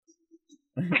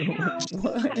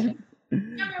What?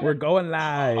 We're going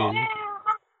live. All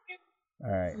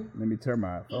right, let me turn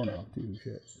my phone off too.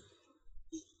 Shit.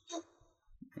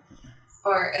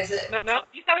 Or is it? No,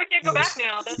 you said we can't go back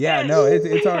now. That's Yeah, it. no,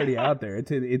 it's already out there.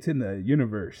 It's in the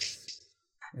universe.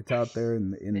 It's out there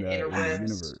in the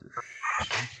universe.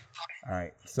 All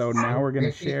right, so now we're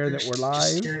gonna share that we're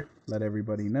live. Let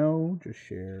everybody know. Just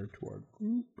share to our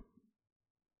group.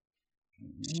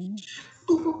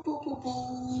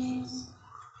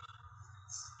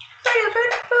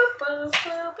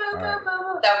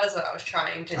 That was what I was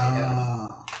trying to do.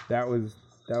 That was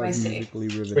see. musically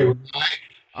riveting.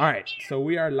 All right, so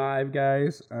we are live,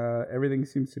 guys. Everything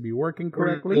seems to be working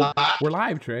correctly. We're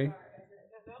live, Trey.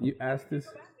 You ask this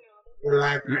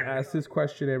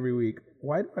question every week.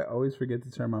 Why do I always forget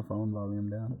to turn my phone volume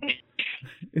down?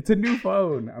 It's a new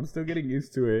phone. I'm still getting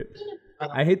used to it.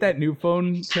 I hate that new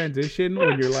phone transition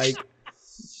when you're like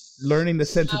learning the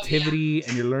sensitivity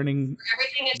and you're learning.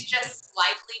 Everything is just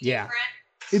slightly different.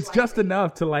 It's just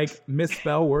enough to like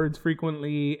misspell words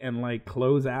frequently and like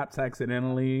close apps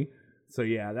accidentally. So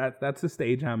yeah, that's the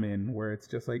stage I'm in where it's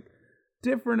just like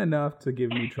different enough to give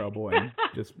me trouble and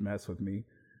just mess with me.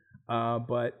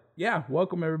 But yeah,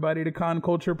 welcome everybody to Con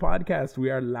Culture Podcast. We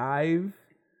are live,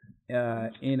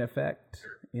 in effect,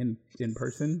 in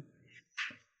person,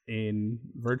 in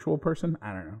virtual person.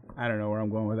 I don't know where I'm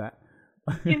going with that.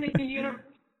 In the universe.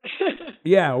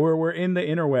 Yeah, we're in the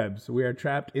interwebs. We are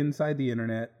trapped inside the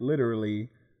internet, literally,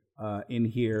 in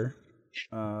here.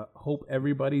 Hope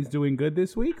everybody's doing good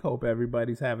this week. Hope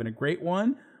everybody's having a great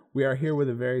one. We are here with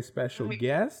a very special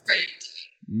guest. Great.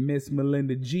 Miss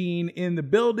Melinda Jean in the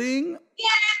building.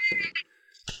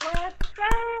 What's up?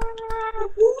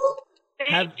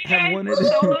 Thank you have guys wanted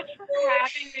so much for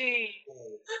having me.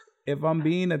 If I'm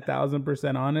being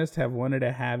 1,000% honest, have wanted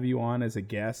to have you on as a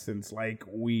guest since like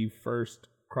we first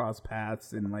crossed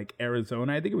paths in like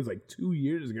Arizona. I think it was like 2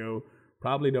 years ago.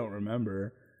 Probably don't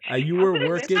remember. You were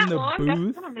working the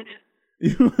booth.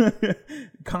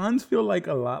 Cons feel like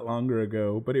a lot longer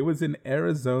ago, but it was in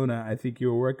Arizona. I think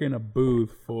you were working a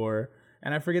booth for,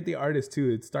 and I forget the artist too.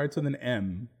 It starts with an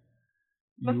M.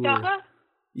 Mustafa?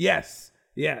 Yes,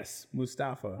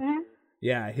 Mustafa. Mm-hmm.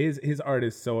 Yeah, his art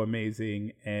is so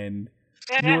amazing, and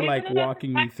you were like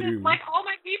walking me through. Like all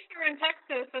my peeps are in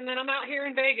Texas, and then I'm out here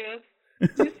in Vegas.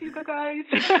 Miss you guys.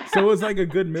 So it was like a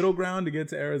good middle ground to get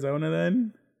to Arizona.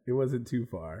 Then it wasn't too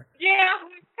far. Yeah,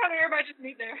 kind of everybody just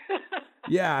meet there.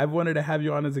 Yeah, I've wanted to have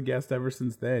you on as a guest ever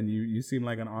since then. You seem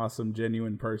like an awesome,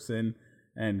 genuine person,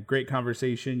 and great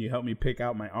conversation. You helped me pick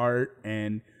out my art,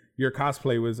 and your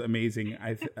cosplay was amazing.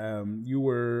 You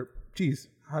were, geez,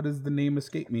 how does the name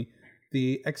escape me?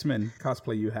 The X-Men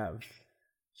cosplay you have.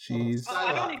 She's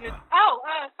Psylocke.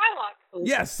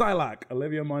 Yes, Psylocke.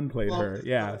 Olivia Munn played her.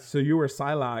 Yeah, so you were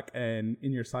Psylocke and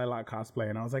in your Psylocke cosplay,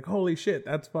 and I was like, holy shit,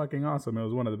 that's fucking awesome. It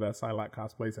was one of the best Psylocke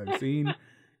cosplays I've seen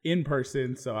in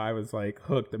person, so I was like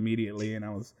hooked immediately, and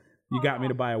you got me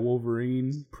to buy a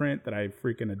Wolverine print that I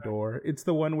freaking adore. It's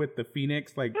the one with the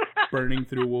Phoenix like burning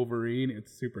through Wolverine.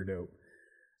 It's super dope.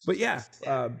 But yeah,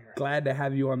 glad to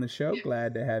have you on the show.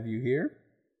 Glad to have you here.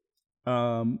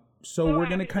 So we're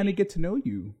gonna kind of get to know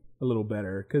you a little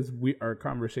better because our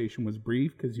conversation was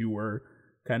brief because you were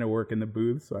kind of working the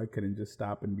booth, so I couldn't just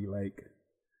stop and be like,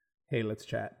 "Hey, let's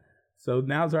chat." So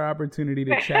now's our opportunity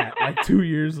to chat, like 2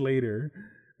 years later,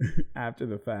 after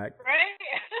the fact. Right.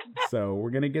 So we're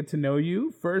gonna get to know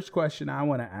you. First question I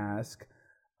want to ask.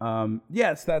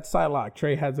 Yes, that's Psylocke.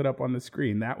 Trey has it up on the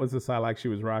screen. That was the Psylocke she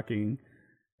was rocking.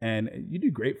 And you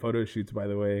do great photo shoots, by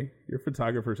the way. Your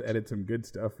photographers edit some good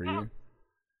stuff for you.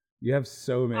 You have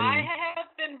so many. I have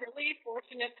been really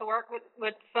fortunate to work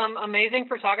with some amazing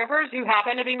photographers who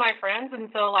happen to be my friends. And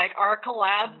so, like, our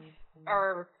collabs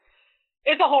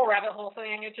it's a whole rabbit hole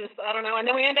thing. It's just, I don't know. And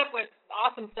then we end up with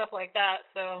awesome stuff like that,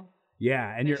 so.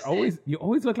 Yeah, and you always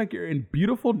look like you're in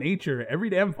beautiful nature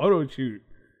every damn photo shoot.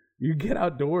 You get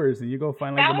outdoors and you go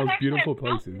find like the most beautiful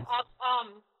places.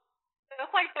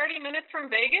 That's like 30 minutes from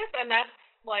Vegas, and that's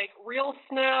like real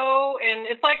snow, and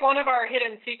it's like one of our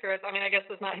hidden secrets. I mean, I guess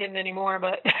it's not hidden anymore,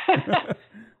 but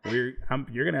you're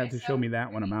gonna have to show me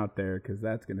that when I'm out there because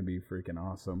that's gonna be freaking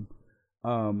awesome.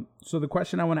 So the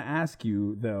question I want to ask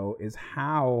you though is,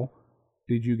 how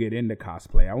did you get into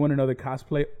cosplay? I want to know the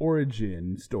cosplay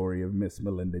origin story of Miss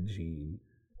Melinda Jean.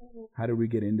 How did we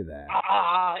get into that?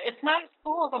 It's not as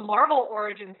cool as a Marvel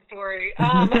origin story.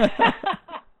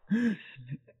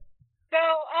 So,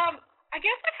 I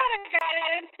guess I kind of got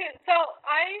into it. So,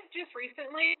 I just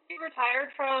recently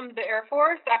retired from the Air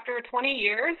Force after 20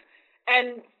 years.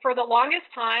 And for the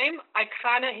longest time, I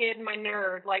kind of hid my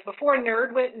nerd. Like, before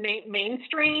nerd went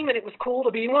mainstream and it was cool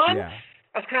to be one,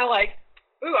 I was kind of like,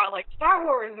 ooh, I like Star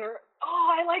Wars, or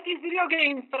oh, I like these video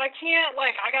games, but I can't,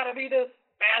 like, I gotta be this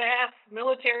badass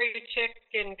military chick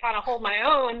and kind of hold my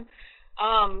own.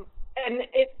 And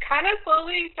it kind of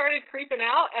slowly started creeping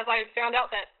out as I found out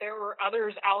that there were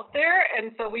others out there,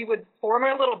 and so we would form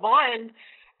a little bond.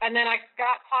 And then I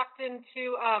got talked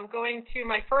into going to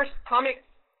my first comic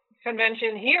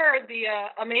convention here, the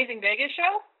Amazing Vegas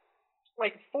show,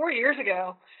 like 4 years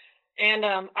ago. And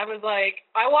I was like,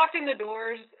 I walked in the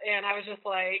doors and I was just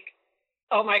like,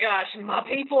 oh my gosh, my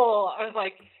people. I was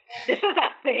like, this is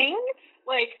a thing?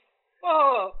 Like,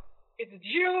 whoa, it's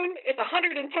June, it's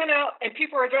 110 out, and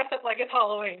people are dressed up like it's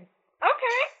Halloween.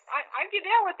 Okay, I get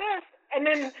down with this. And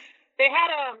then they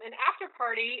had an after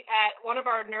party at one of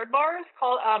our nerd bars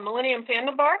called Millennium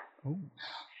Fandom Bar. Ooh.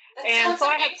 And so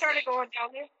I had started going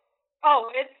down there.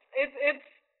 Oh, it's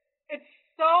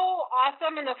so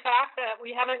awesome, and the fact that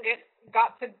we haven't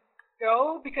got to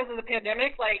go because of the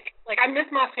pandemic. Like I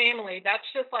miss my family.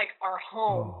 That's just like our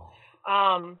home.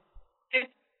 Oh. And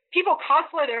people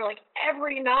cosplay there like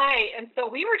every night, and so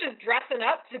we were just dressing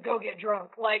up to go get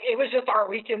drunk. Like it was just our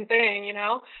weekend thing, you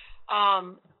know.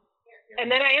 And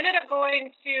then I ended up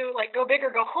going to, like, go big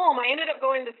or go home. I ended up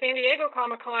going to San Diego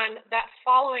Comic-Con that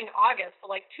following August. So,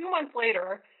 like, 2 months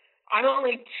later, I'm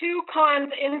only 2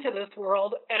 cons into this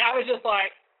world, and I was just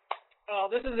like, oh,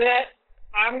 this is it.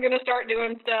 I'm going to start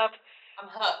doing stuff.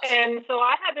 I'm hooked. And so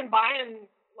I had been buying,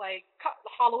 like,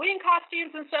 Halloween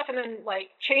costumes and stuff, and then,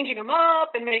 like, changing them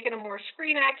up and making them more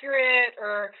screen accurate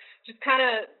or just kind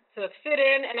of to fit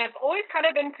in. And I've always kind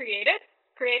of been creative.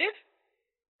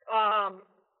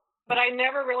 But I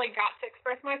never really got to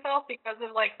express myself because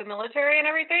of, like, the military and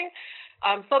everything.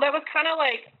 So that was kind of,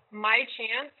 like, my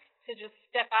chance to just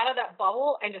step out of that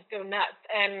bubble and just go nuts.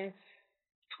 And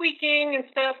tweaking and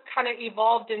stuff kind of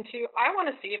evolved into, I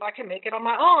want to see if I can make it on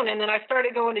my own. And then I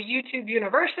started going to YouTube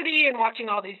University and watching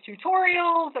all these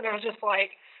tutorials. And I was just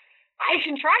like, I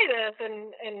can try this.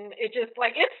 And it just,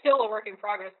 like, it's still a work in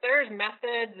progress. There's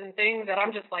methods and things that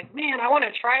I'm just like, man, I want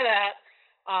to try that.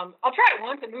 I'll try it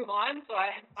once and move on, so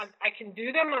I can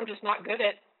do them. I'm just not good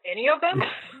at any of them.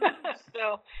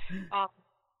 So,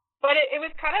 but it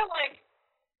was kind of like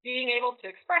being able to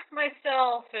express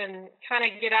myself and kind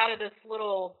of get out of this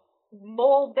little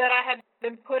mold that I had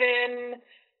been put in.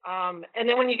 And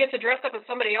then when you get to dress up as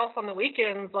somebody else on the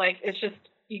weekends, like, it's just,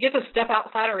 you get to step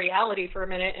outside of reality for a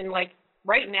minute. And, like,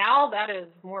 right now, that is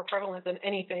more prevalent than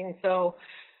anything. So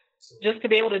just to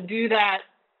be able to do that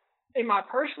in my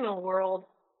personal world,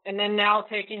 and then now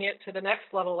taking it to the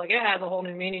next level, like, it has a whole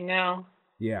new meaning now.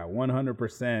 Yeah,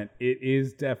 100%. It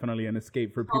is definitely an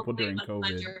escape for people during 100%.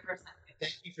 COVID.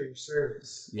 Thank you for your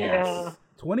service. Yes. Yeah.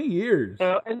 20 years.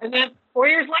 So, and then 4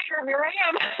 years later, here I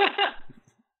am.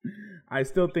 I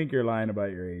still think you're lying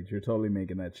about your age. You're totally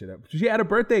making that shit up. She had a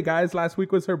birthday, guys. Last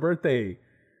week was her birthday.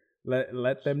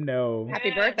 Let them know.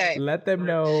 Happy birthday. Let them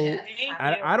know.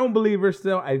 I don't believe her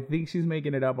still. I think she's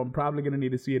making it up. I'm probably going to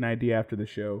need to see an ID after the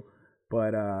show.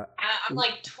 But I'm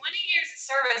like 20 years of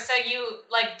service. So you,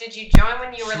 like, did you join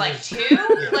when you were like 2?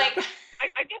 Like,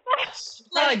 I get that.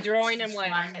 Probably drawing in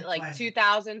like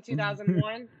 2000,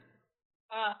 2001.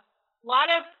 A lot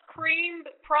of cream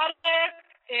products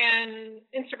and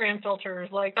Instagram filters.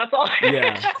 Like, that's all.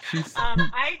 Yeah.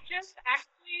 I just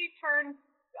actually turned.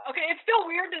 Okay, it's still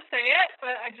weird to say it,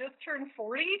 but I just turned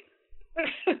 40.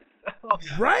 So.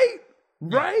 Right.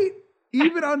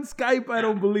 Even on Skype, I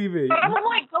don't believe it. But I'm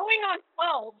like going on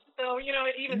 12, so, you know,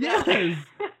 it evens out. Yes.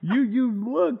 You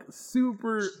look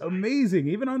super amazing.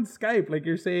 Even on Skype, like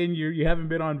you're saying you haven't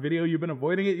been on video, you've been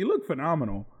avoiding it. You look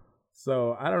phenomenal.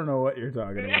 So I don't know what you're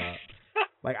talking about.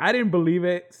 Like, I didn't believe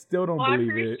it. Still don't believe I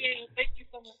appreciate it. it. Thank you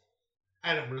so much.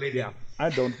 I don't believe you. I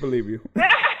don't believe you.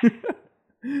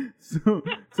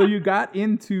 So you got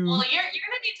into. Well, you're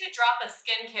gonna need to drop a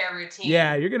skincare routine.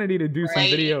 Yeah, you're gonna need to do some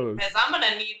videos. Because I'm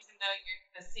gonna need to know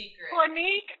the secret.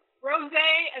 Clinique,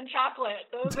 rosé, and chocolate.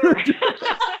 Those are all you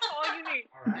need.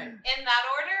 All right. In that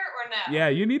order or no? Yeah,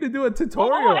 you need to do a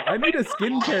tutorial. I need a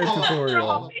skincare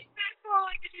tutorial.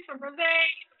 Get you some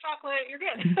rosé, chocolate. You're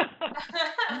good.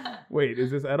 Wait, is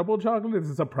this edible chocolate? Is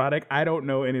this a product? I don't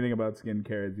know anything about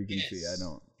skincare, as you can see.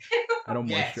 I don't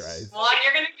Yes. moisturize. Well,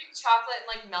 you're gonna get chocolate and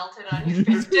like melt it on your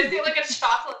face. Just get like a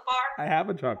chocolate bar. I have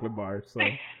a chocolate bar, so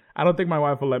I don't think my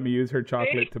wife will let me use her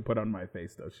chocolate to put on my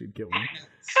face, though. She'd kill me.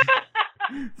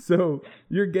 So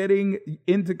you're getting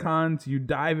into cons. You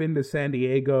dive into San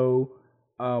Diego.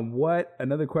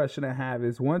 Another question I have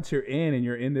is, once you're in and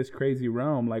you're in this crazy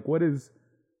realm, like, what was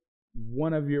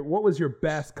your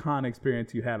best con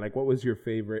experience you had? Like, what was your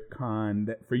favorite con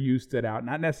that for you stood out?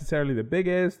 Not necessarily the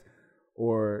biggest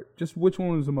or just which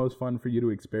one was the most fun for you to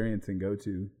experience and go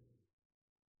to?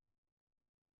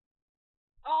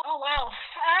 Oh wow.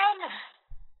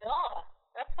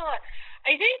 That's a lot.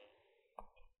 I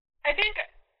think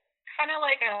kind of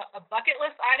like a bucket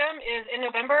list item is in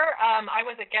November. I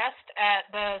was a guest at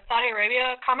the Saudi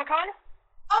Arabia Comic-Con.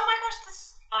 Oh my gosh,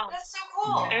 that's so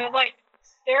cool. It was like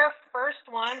their first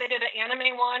one. They did an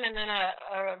anime one and then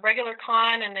a regular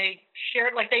con, and they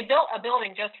shared, like, they built a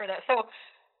building just for that. So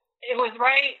it was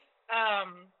right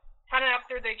kind of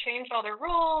after they changed all their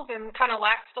rules and kind of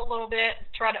laxed a little bit,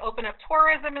 tried to open up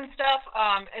tourism and stuff.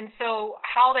 And so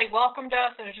how they welcomed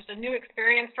us, it was just a new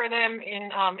experience for them.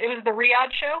 It was the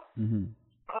Riyadh show. Mm-hmm.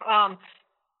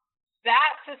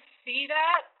 That, to see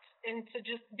that and to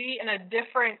just be in a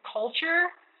different culture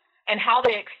and how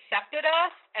they accepted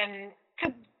us, and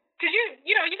because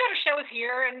you know, you go to shows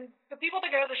here, and the people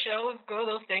that go to the shows go to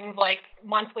those things like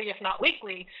monthly, if not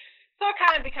weekly. So it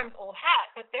kind of becomes old hat,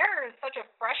 but there is such a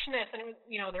freshness, and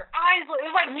you know, their eyes. It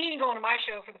was like me going to my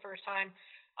show for the first time.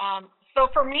 So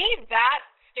for me, that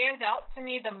stands out to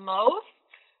me the most.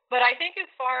 But I think as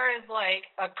far as like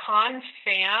a con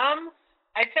fam,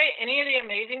 I'd say any of the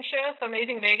Amazing shows, so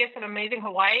Amazing Vegas and Amazing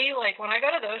Hawaii. Like when I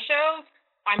go to those shows,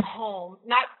 I'm home.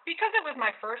 Not because it was my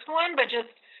first one, but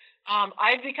just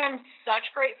I've become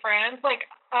such great friends. Like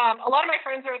a lot of my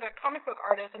friends are the comic book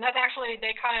artists, and that's actually,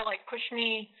 they kind of like push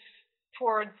me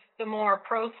towards the more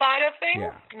pro side of things,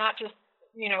 not just,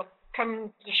 you know, come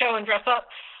to the show and dress up.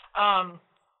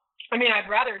 I mean, I'd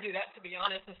rather do that, to be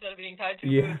honest, instead of being tied to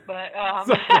a booth. But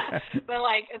but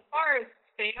like as far as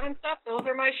fame and stuff, those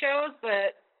are my shows.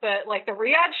 But like the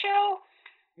Riyadh show,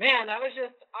 man, I was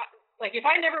just like, if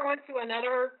I never went to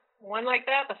another one like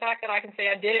that, the fact that I can say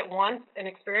I did it once and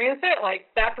experience it, like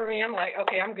that for me, I'm like,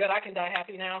 okay, I'm good. I can die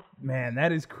happy now. Man,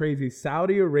 that is crazy.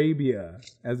 Saudi Arabia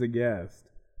as a guest.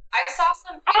 I saw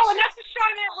some pictures. Oh, and that's the show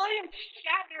I met William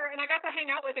Shatner, and I got to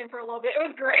hang out with him for a little bit. It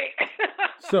was great.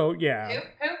 So, yeah,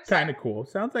 kind of cool.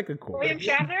 Sounds like a cool. William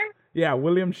Shatner? Yeah,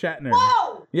 William Shatner.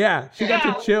 Whoa! Yeah, she got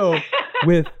to chill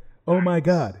with, oh my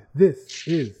God, this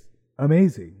is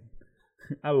amazing.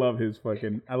 I love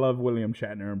William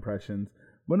Shatner impressions.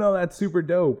 But no, that's super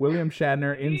dope. William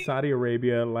Shatner in Saudi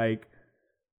Arabia, like,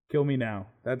 kill me now.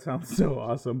 That sounds so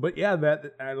awesome. But yeah,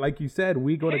 that like you said,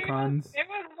 we go to cons. It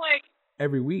was like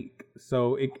every week,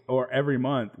 or every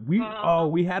month. We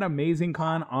had Amazing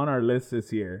Con on our list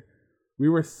this year. We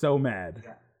were so mad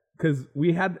because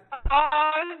we had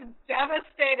I was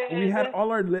devastated. We had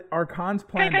all our cons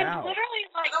planned because out. literally,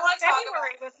 like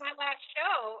February was my last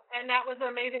show, and that was the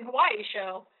Amazing Hawaii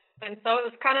show, and so it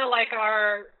was kind of like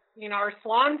our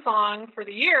swan song for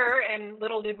the year. And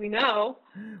little did we know,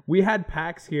 we had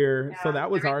PAX here, so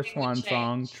that was our swan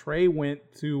song. Trey went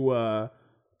to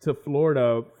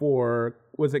Florida for,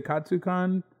 was it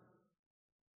KatsuCon?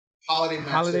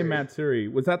 Holiday Matsuri.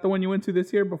 Was that the one you went to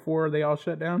this year before they all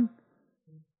shut down?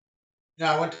 No,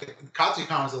 I went to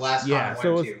KatsuCon was the last con I went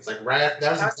to. It was like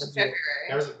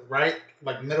that was right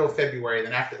like middle of February.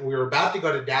 Then after we were about to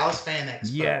go to Dallas Fan Expo.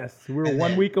 Yes, we were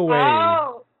 1 week away.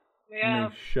 Oh, yeah.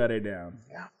 And they shut it down.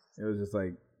 Yeah, it was just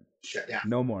like shut down.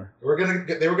 No more. They were gonna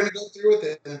go through with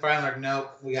it, and finally like, no,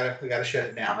 we gotta shut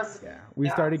it down. We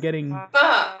started getting,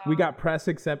 we got press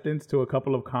acceptance to a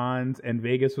couple of cons, and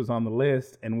Vegas was on the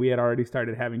list, and we had already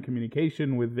started having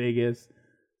communication with Vegas.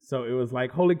 So it was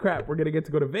like, holy crap, we're gonna get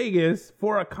to go to Vegas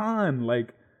for a con.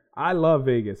 Like, I love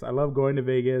Vegas. I love going to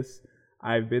Vegas.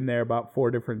 I've been there about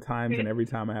 4 different times, and every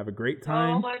time I have a great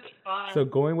time. So much fun. So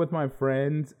going with my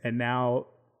friends, and now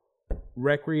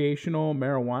recreational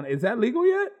marijuana, is that legal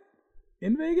yet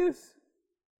in Vegas?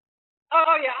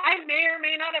 Oh yeah, I may or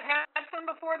may not have had some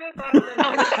before this.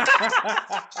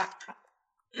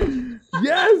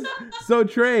 Yes. So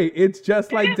Trey, it's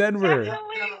just like Denver.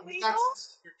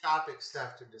 Topic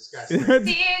stuff to discuss.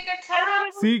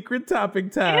 Secret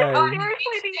topic time. Oh,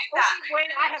 seriously, the only way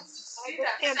I have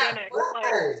pandemic.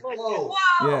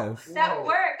 Yes. That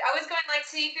worked. I was going like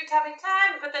secret topic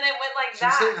time, but then it went like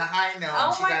that. She's hitting a high note.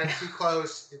 Oh, she got it too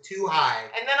close, too high.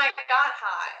 And then I got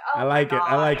high. Oh,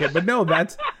 I like it. But no,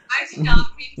 that's I do not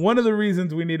one of the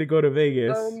reasons we need to go to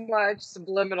Vegas. So much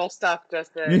subliminal stuff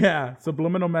just there. Yeah,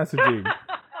 subliminal messaging.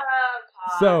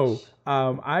 So,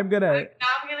 I'm gonna.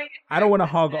 I don't want to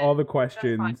hog all the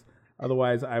questions.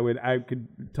 Otherwise, I could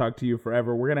talk to you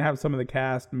forever. We're gonna have some of the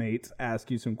cast mates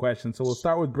ask you some questions. So we'll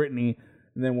start with Brittany,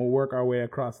 and then we'll work our way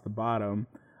across the bottom.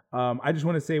 I just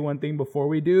want to say one thing before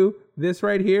we do this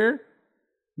right here.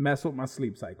 Mess with my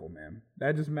sleep cycle, man.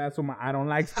 That just mess with my. I don't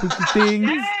like spooky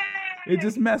things. It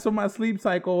just mess with my sleep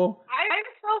cycle. I'm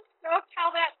so stoked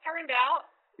how that turned out.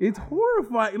 It's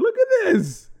horrifying. Look at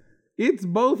this. It's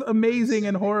both amazing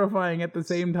and horrifying at the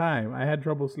same time. I had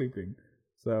trouble sleeping.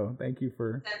 So thank you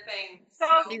for... That thing. So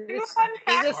He's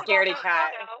a scaredy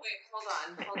cat. Wait, hold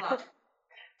on.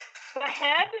 The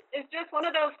head is just one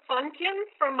of those Funkins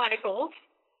from Michaels.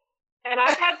 And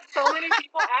I've had so many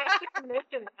people ask to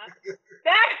commission that.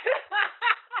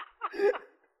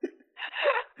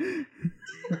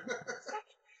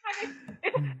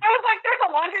 I was like, there's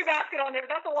a laundry basket on there.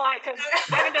 That's a lie, because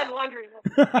I haven't done laundry.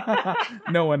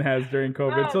 No one has during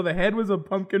COVID. So the head was a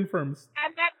pumpkin from...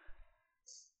 And that,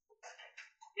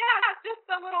 yeah, just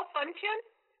a little Funkin.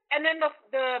 And then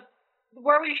the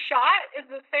where we shot is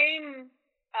the same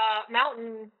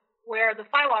mountain where the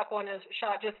Psylocke one is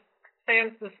shot, just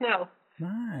sans the snow.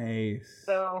 Nice.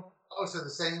 So the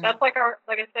same. That's like I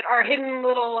said, our hidden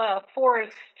little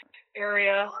forest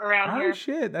area around here. Oh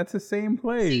shit, that's the same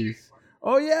place.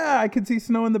 Oh yeah, I can see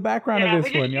snow in the background of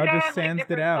this one. Y'all just sans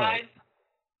it out.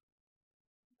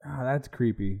 Oh, that's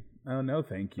creepy. Oh no,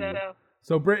 thank you.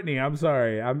 So Brittany, I'm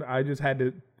sorry. I just had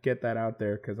to get that out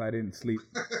there because I didn't sleep.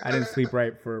 I didn't sleep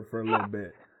right for a little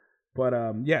bit. But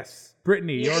yes,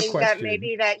 Brittany, your question. That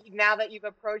maybe that now that you've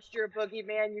approached your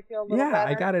boogeyman, you feel a little better? Yeah,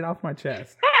 I got it off my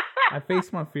chest. I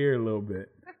faced my fear a little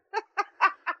bit.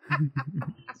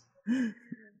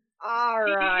 All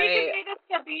right. You can be the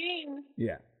Sabine.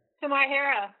 Yeah. To my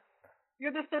Hera.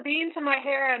 You're the Sabine to my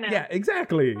Hera now. Yeah,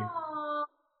 exactly. Aww.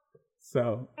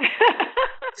 So.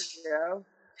 Yeah.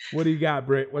 What do you got,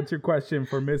 Britt? What's your question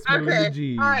for Miss Melinda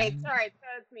G? All right. So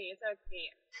it's me.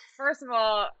 First of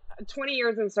all, 20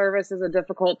 years in service is a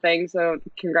difficult thing, so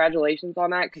congratulations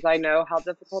on that, because I know how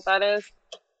difficult that is.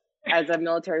 As a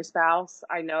military spouse,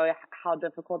 I know how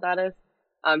difficult that is.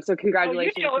 So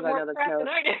congratulations, because I know that's no...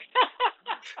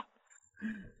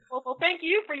 Well, thank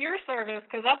you for your service,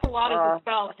 because that's a lot of the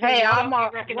spouse. Hey,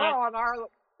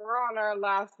 we're on our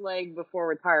last leg before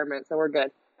retirement, so we're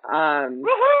good.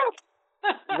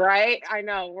 Right? I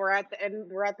know we're at the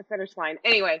end. We're at the finish line.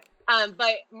 Anyway,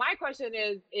 but my question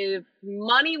is: if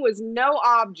money was no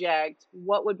object,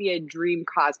 what would be a dream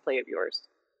cosplay of yours?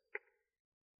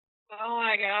 Oh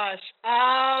my gosh.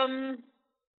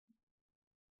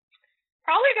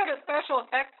 Probably go to special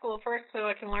effects school first so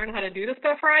I can learn how to do the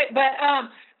stuff right. But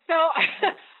so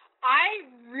I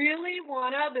really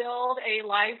want to build a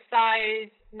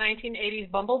life-size 1980s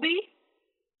Bumblebee.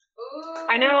 Ooh.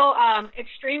 I know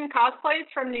Extreme Cosplays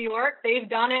from New York, they've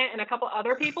done it, and a couple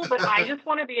other people, but I just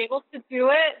want to be able to do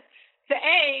it to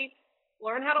A,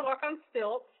 learn how to walk on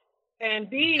stilts, and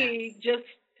B, just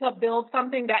to build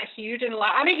something that huge and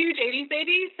I'm a huge 80s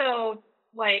baby, so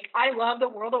like I love the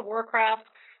World of Warcraft,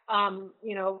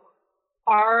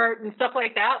 art and stuff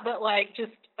like that, but like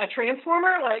just a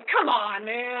Transformer, like come on,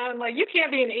 man, like you can't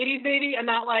be an 80s baby and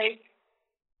not like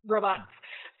robots.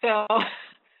 So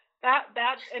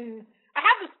that's and I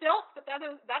have the stilts, but that's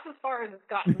as far as it's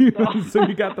gotten. So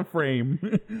you got the frame,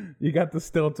 you got the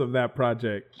stilts of that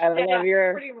project. I love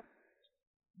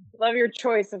your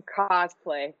choice of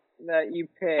cosplay that you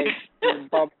picked.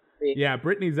 Yeah,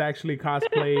 Brittany's actually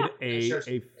cosplayed a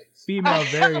female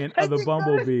variant of the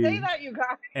Bumblebee. Say that, you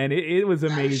guys. And it was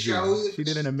amazing. She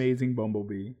did an amazing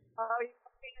Bumblebee. Oh, you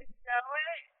want me to show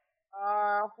it?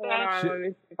 Hold on, let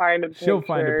me find a picture. She'll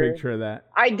find a picture of that.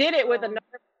 I did it with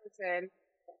another person.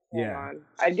 Hold on.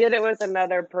 I did it with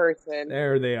another person.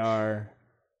 There they are.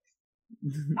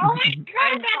 Oh my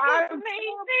god, that's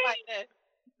amazing!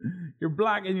 You're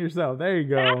blocking yourself. There you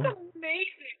go. That's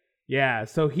amazing. Yeah,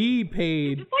 so he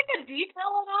paid... Just like the detail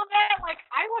and all that, like,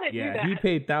 I want to do that. Yeah, he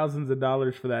paid thousands of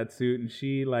dollars for that suit, and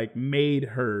she, like, made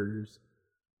hers.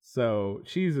 So,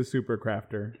 she's a super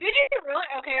crafter. Did you really?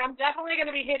 Okay, I'm definitely going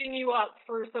to be hitting you up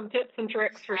for some tips and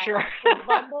tricks for sure.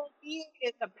 Bumblebee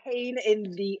is a pain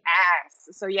in the ass.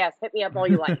 So, yes, hit me up all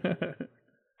you like.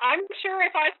 I'm sure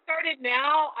if I started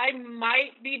now, I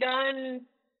might be done,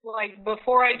 like,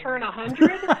 before I turn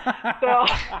 100. So,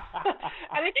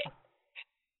 I think...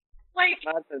 Like,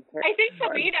 I think to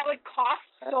me that would cost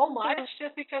so much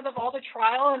just because of all the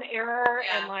trial and error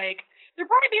and like there'd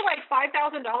probably be like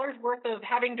 $5,000 worth of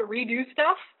having to redo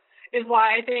stuff is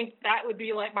why I think that would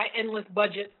be like my endless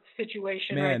budget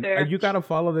situation. Man, right there. You gotta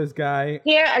follow this guy.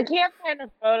 Yeah, I can't find a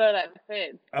photo that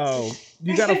fits. Oh,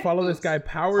 you gotta follow this guy,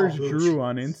 Powers Drew,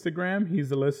 on Instagram.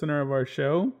 He's a listener of our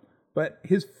show, but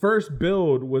his first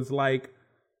build was like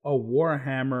a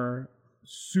Warhammer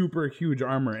super huge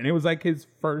armor, and it was like his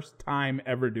first time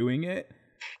ever doing it,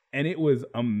 and it was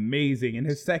amazing. And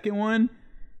his second one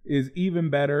is even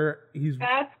better.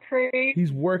 That's crazy.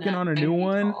 He's working on a new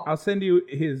one. I'll send you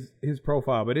his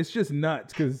profile, but it's just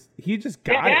nuts because he just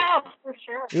got it. Yeah, for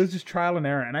sure. It was just trial and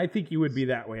error, and I think you would be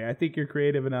that way. I think you're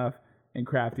creative enough and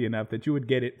crafty enough that you would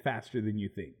get it faster than you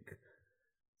think.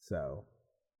 So.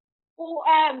 Well,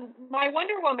 my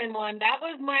Wonder Woman one, that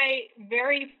was my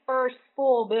very first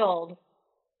full build.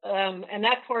 And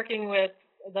that's working with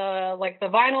the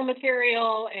vinyl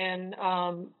material and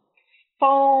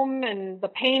foam and the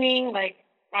painting. Like,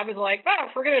 I was like,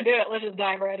 if we're going to do it, let's just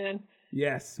dive right in.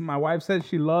 Yes, my wife says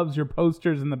she loves your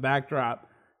posters in the backdrop.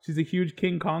 She's a huge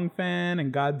King Kong fan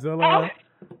and Godzilla.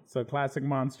 So classic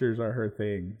monsters are her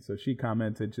thing. So she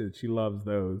commented that she loves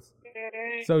those.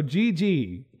 So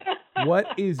Gigi,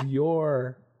 what is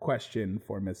your question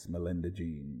for Miss Melinda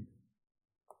Jean?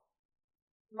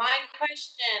 My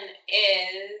question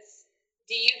is,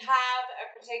 do you have a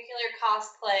particular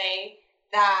cosplay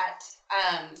that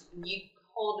you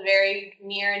hold very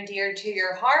near and dear to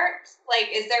your heart? Like,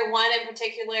 is there one in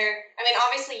particular? I mean,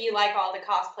 obviously you like all the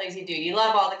cosplays you do. You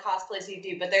love all the cosplays you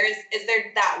do, but is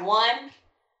there that one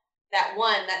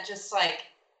that just like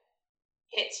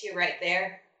hits you right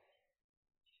there?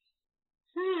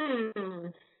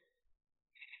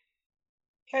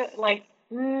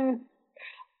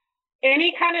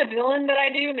 Any kind of villain that I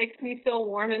do makes me feel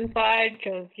warm inside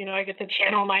because, I get to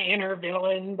channel my inner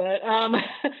villain. But I don't know.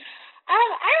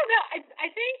 I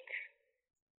think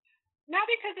not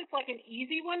because it's like an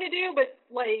easy one to do, but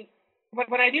like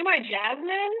when I do my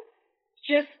Jasmine,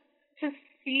 just to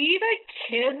see the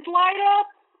kids light up.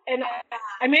 And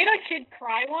I made a kid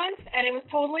cry once, and it was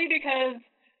totally because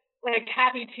like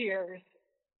happy tears.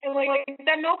 And like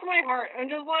that melted my heart. I'm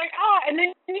just like, and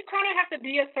then you kind of have to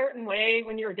be a certain way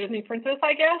when you're a Disney princess,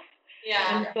 I guess.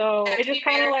 Yeah. And so it just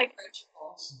kind of like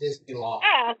Disney law.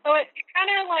 Yeah, so it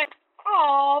kind of like,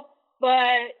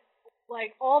 but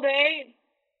like all day,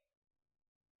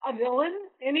 a villain,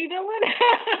 any villain.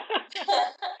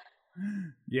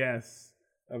 Yes,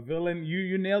 a villain.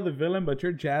 You nailed the villain, but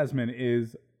your Jasmine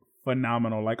is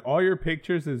phenomenal. Like all your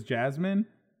pictures as Jasmine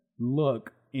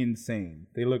look insane.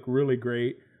 They look really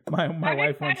great. My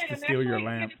wife wants to steal your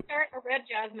lamp. Start a red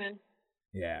Jasmine.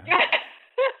 Yeah.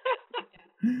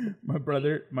 My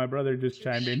brother just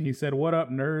chimed in. He said, "What up,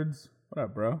 nerds? What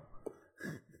up, bro?"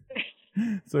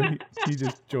 So he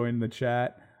just joined the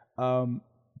chat.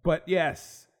 But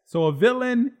yes. So a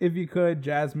villain, if you could,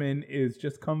 Jasmine is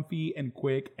just comfy and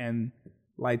quick and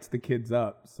lights the kids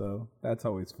up. So that's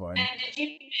always fun. And did you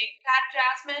make that,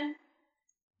 Jasmine?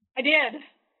 I did.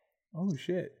 Oh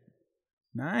shit.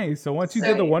 Nice. So once you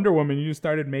did the Wonder Woman, you just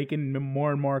started making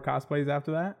more and more cosplays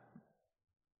after that?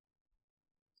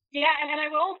 Yeah, and I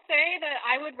will say that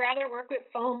I would rather work with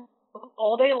foam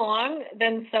all day long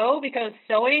than sew, because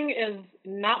sewing is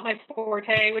not my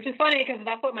forte, which is funny because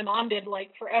that's what my mom did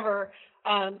like forever.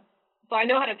 So I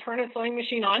know how to turn a sewing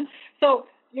machine on. So,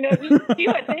 you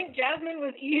would think Jasmine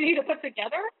was easy to put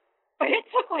together, but it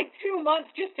took like 2 months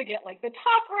just to get like the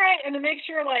top right and to make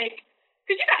sure like,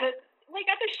 because you gotta, like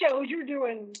at the shows you're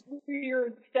doing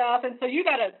weird stuff, and so you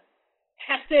gotta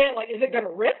test it, like is it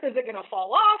gonna rip, is it gonna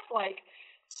fall off? Like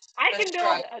I can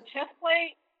build a chest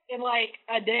plate in like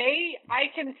a day.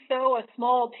 I can sew a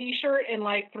small t-shirt in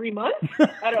like 3 months.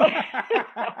 I don't know.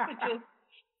 Just,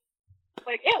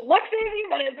 like it looks easy,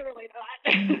 but it's really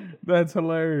not. That's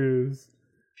hilarious.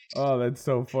 Oh, that's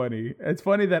so funny. It's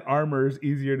funny that armor is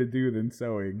easier to do than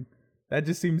sewing. That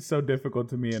just seems so difficult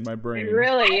to me in my brain. It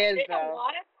really is, though. A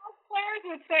lot of cosplayers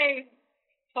would say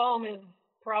foam is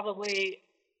probably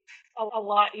a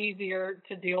lot easier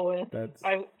to deal with.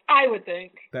 I would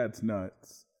think. That's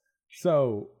nuts.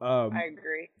 So, I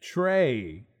agree.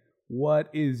 Trey, what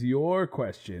is your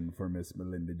question for Miss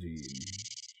Melinda Jean?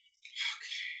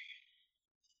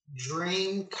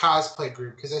 Dream cosplay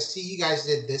group, because I see you guys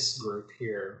did this group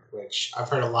here, which I've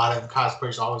heard a lot of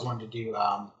cosplayers always wanted to do.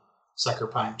 Sucker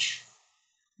Punch.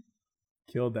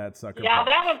 Killed that Sucker Yeah, Punch.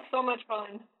 that was so much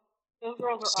fun. Those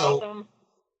girls are awesome.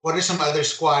 What are some other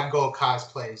squad goal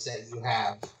cosplays that you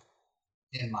have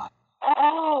in mind?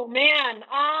 Oh man,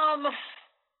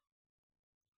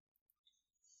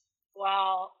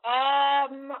 well,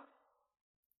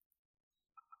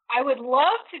 I would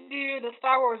love to do the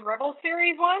Star Wars Rebels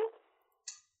series one,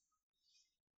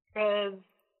 because,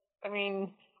 I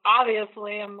mean,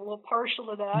 obviously I'm a little partial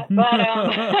to that, but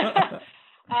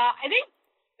I think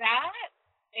that,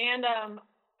 and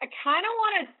I kind of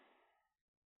want to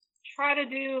try to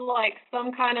do like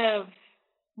some kind of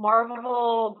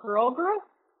Marvel girl group.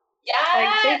 Yes!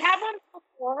 Like they've had one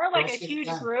before, like a huge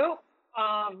group,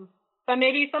 but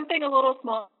maybe something a little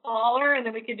smaller, and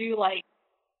then we could do like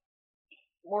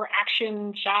more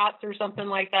action shots or something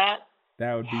like that.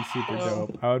 That would be super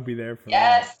dope. I would be there for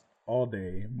that all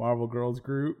day. Marvel Girls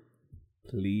Group,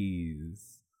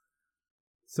 please.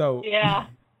 So yeah.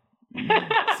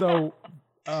 So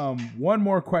one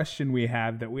more question we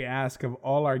have that we ask of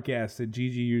all our guests that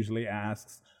Gigi usually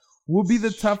asks. will be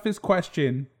the toughest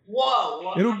question.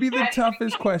 Whoa. It'll be the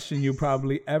toughest question you've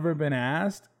probably ever been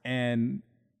asked. And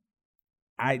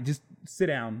I just sit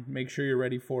down, make sure you're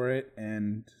ready for it.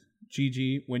 And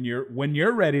Gigi, when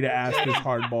you're ready to ask this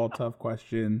hardball tough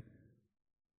question,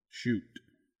 shoot.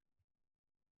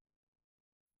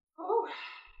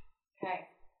 Okay.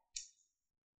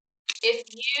 If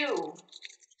you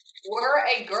were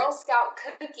a Girl Scout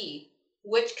cookie,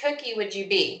 which cookie would you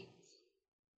be?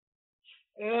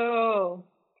 Oh,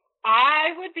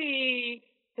 I would be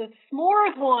the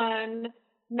s'mores one,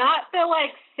 not the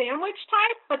like sandwich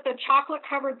type, but the chocolate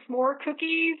covered s'more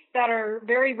cookies that are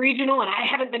very regional, and I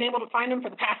haven't been able to find them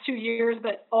for the past 2 years,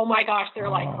 but oh my gosh, they're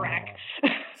like crack.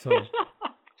 So I don't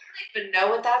even know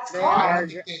what that's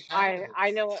called.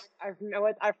 I know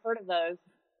what I've heard of those.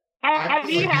 Have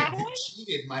you had one?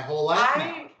 Cheated my whole life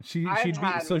now.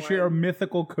 You're a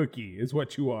mythical cookie is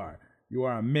what you are. You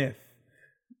are a myth.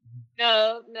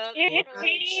 No.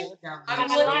 I'm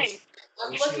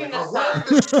looking this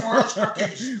up.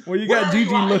 Well, you got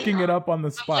Gigi looking it up on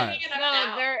the spot.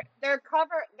 No, they're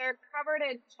covered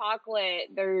in chocolate.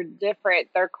 They're different.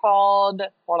 They're called.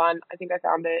 Hold on, I think I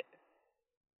found it.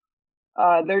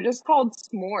 They're just called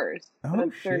s'mores.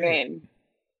 That's their name.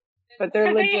 But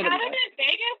they're legitimate. They had it in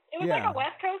Vegas. It was like a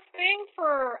West Coast thing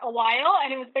for a while,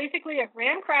 and it was basically a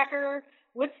graham cracker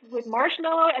with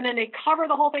marshmallow, and then they cover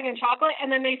the whole thing in chocolate, and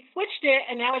then they switched it,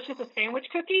 and now it's just a sandwich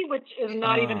cookie, which is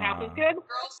not even half as good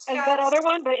as that other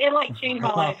one, but it like changed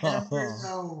my life.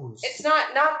 It's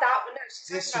not that one.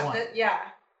 This one.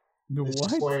 The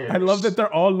what? I love that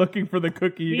they're all looking for the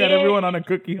cookie. You got everyone on a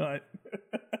cookie hunt.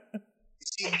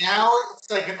 See, now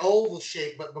it's like an oval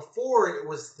shape, but before it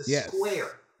was the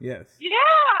square. Yes. Yeah.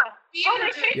 Oh, they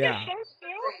changed the shape too.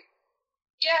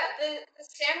 Yeah, the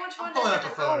sandwich one. I'm pulling up a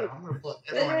photo. I'm gonna put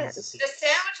everyone needs to see. The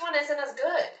sandwich one isn't as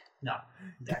good. No,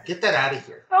 get that out of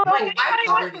here. So like, I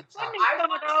want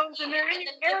some of those, and they're in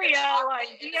the area.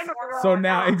 Like DM. So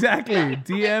now, exactly,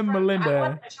 DM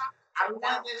Melinda.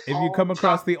 If you come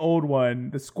across the old one,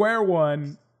 the square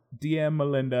one, DM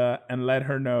Melinda and let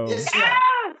her know. This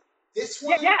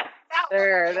one. Yes.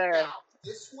 There.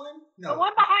 This one? No. The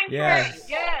one behind Grace.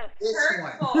 Yes. This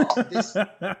one. This one.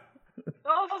 Those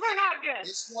are not good.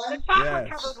 This one? The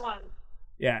chocolate covered one.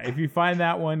 Yeah, if you find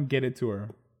that one, get it to her.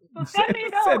 So send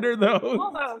her those.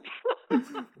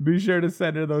 Be sure to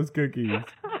send her those cookies.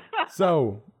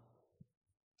 So.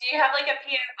 Do you have like a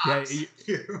P.O. box?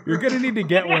 Yeah, you're going to need to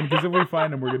get one because if we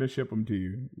find them, we're going to ship them to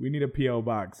you. We need a P.O.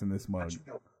 box in this mug.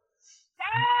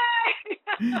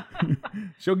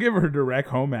 She'll give her direct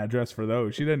home address for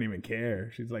those. She doesn't even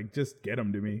care. She's like, just get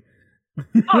them to me.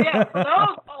 Oh yeah, for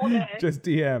those all day. Just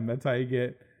DM. That's how you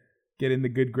get in the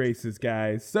good graces,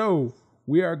 guys. So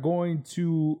we are going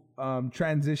to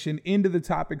transition into the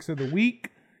topics of the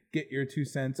week. Get your 2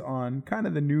 cents on kind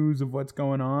of the news of what's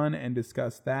going on and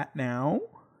discuss that now.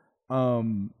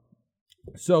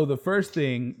 So the first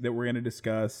thing that we're going to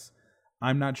discuss,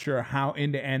 I'm not sure how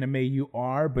into anime you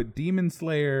are, but Demon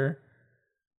Slayer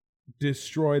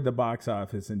destroyed the box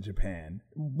office in Japan.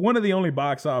 One of the only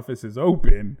box offices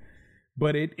open,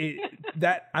 but it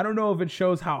that I don't know if it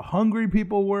shows how hungry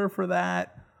people were for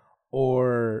that,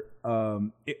 or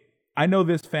I know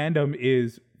this fandom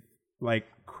is like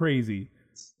crazy.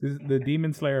 The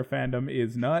Demon Slayer fandom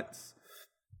is nuts,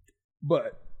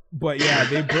 but yeah,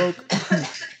 they broke.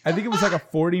 I think it was like a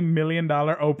 $40 million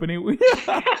opening.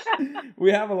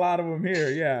 We have a lot of them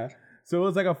here, yeah. So it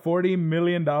was like a $40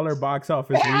 million box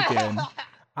office weekend.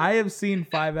 I have seen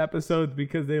 5 episodes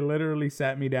because they literally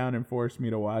sat me down and forced me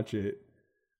to watch it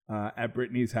at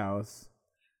Brittany's house.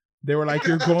 They were like,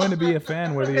 "You're going to be a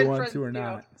fan whether you want to or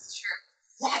not."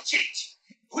 Watch it.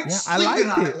 Yeah, I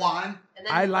liked it.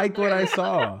 I liked what I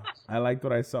saw. I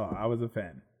was a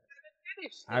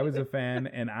fan.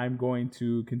 And I'm going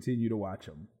to continue to watch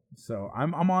them. So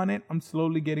I'm on it. I'm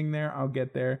slowly getting there. I'll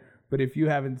get there. But if you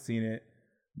haven't seen it,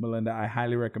 Melinda, I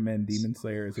highly recommend Demon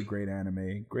Slayer. Is a great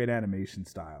anime, great animation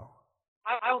style.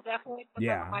 I will definitely put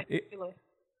that on my to-do list.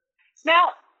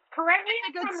 Now, correct me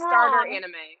if I'm wrong. It's a good starter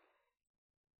anime.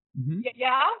 Mm-hmm.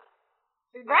 Yeah?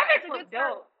 The graphics look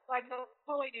dope. Like,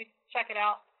 totally need to check it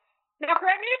out. Now,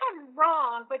 correct me if I'm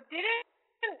wrong, but didn't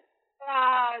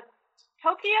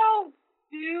Tokyo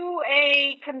do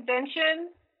a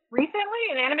convention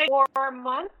recently, an anime for a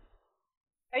month,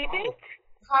 I think?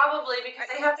 Probably because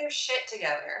they have their shit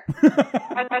together.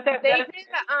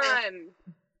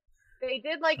 They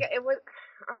did like it was.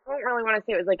 I don't really want to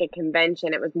say it was like a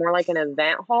convention. It was more like an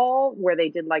event hall where they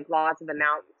did like lots of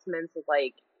announcements with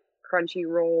like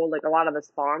Crunchyroll, like a lot of the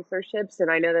sponsorships. And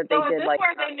I know that they did like.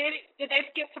 Where did they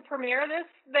get to premiere this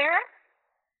there?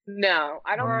 No,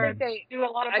 I don't think they do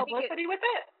a lot of publicity with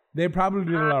it. They probably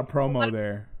did a lot of promo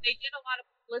there. They did a lot of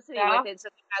publicity with it, so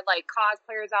they had like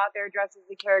cosplayers out there dressed as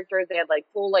the characters. They had like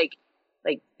full like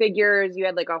figures. You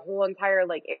had like a whole entire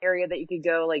like area that you could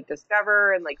go like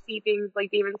discover and like see things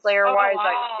like Demon Slayer wise.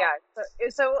 Wow.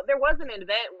 Like so there was an event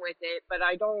with it, but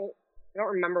I don't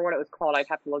remember what it was called. I'd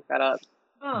have to look that up.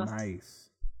 Huh. Nice.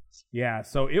 Yeah,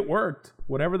 so it worked.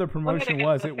 Whatever the promotion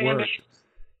was, it worked.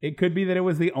 It could be that it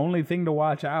was the only thing to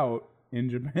watch out in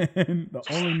Japan. The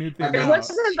only new thing. It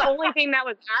wasn't the only thing that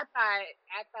was at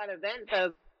that event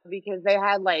though, because they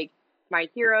had like My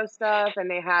Hero stuff, and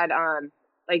they had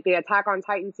like the Attack on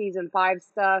Titan season 5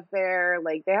 stuff there.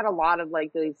 Like they had a lot of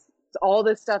like all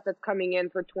this stuff that's coming in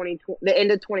for the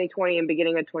end of 2020 and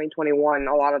beginning of 2021.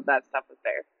 A lot of that stuff was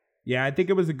there. Yeah, I think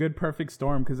it was a good perfect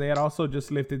storm because they had also just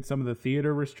lifted some of the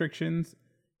theater restrictions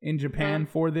in Japan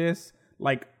for this,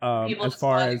 like as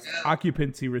far as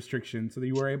occupancy restrictions, so that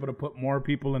you were able to put more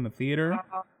people in the theater.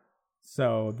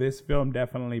 So this film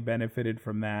definitely benefited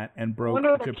from that and broke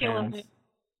Japan's.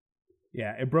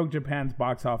 Yeah, it broke Japan's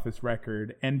box office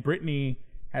record, and Brittany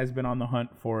has been on the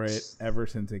hunt for it ever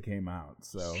since it came out.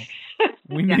 So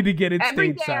we need to get it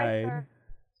stateside.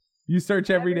 You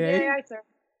search every day? I search.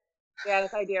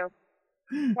 Yes, I do.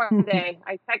 One day.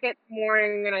 I check it in the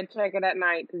morning and I check it at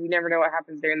night because you never know what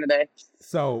happens during the day.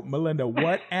 So, Melinda,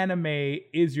 what anime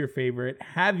is your favorite?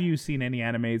 Have you seen any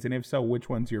animes? And if so, which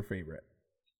one's your favorite?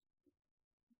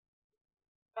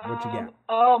 What you got?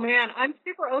 Oh, man. I'm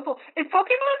super old school. Is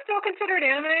Pokemon still considered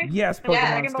anime? Yes,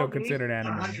 Pokemon still considered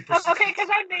anime. Okay, because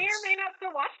I may or may not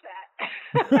still watch that.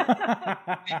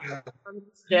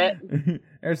 Shit.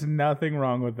 There's nothing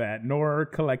wrong with that, nor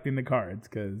collecting the cards,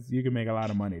 because you can make a lot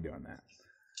of money doing that.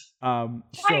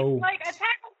 Like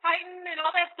Attack on Titan and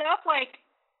all that stuff, like,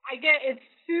 I get it's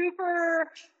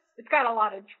got a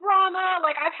lot of drama.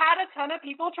 Like, I've had a ton of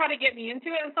people try to get me into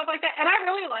it and stuff like that, and I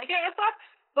really like it and stuff,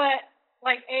 but,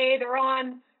 like, they're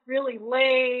on really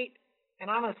late,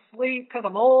 and I'm asleep because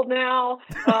I'm old now.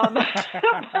 But,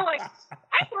 like,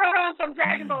 I throw on some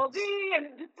Dragon Ball Z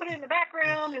and just put it in the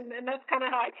background, and that's kind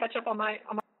of how I catch up on my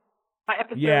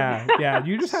episodes. Yeah.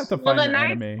 You just have to find the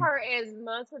anime. nice part is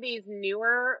most of these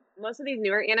newer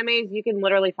animes you can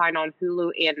literally find on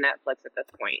Hulu and Netflix at this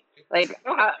point. Like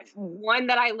one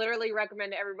that I literally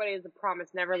recommend to everybody is The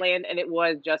Promised Neverland, and it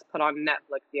was just put on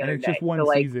Netflix the other day. Just one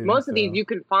season, most of these you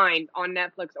can find on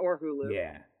Netflix or Hulu.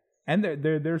 Yeah. And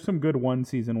there's some good one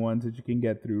season ones that you can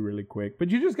get through really quick, but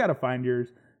you just got to find yours.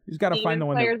 You just got to find the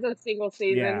one Slayer's a single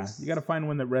season. Yeah, you got to find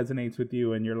one that resonates with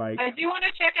you, and you're like, I do want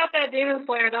to check out that Demon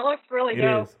Slayer. That looks really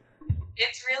dope.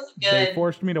 It's really good. They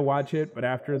forced me to watch it, but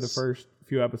after the first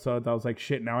few episodes, I was like,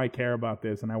 shit, now I care about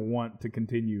this, and I want to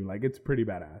continue. Like, it's pretty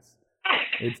badass.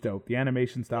 It's dope. The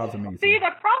animation style is amazing. See, the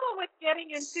problem with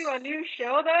getting into a new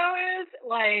show, though, is,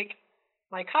 like,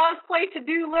 my cosplay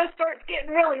to-do list starts getting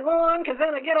really long because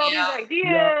then I get all these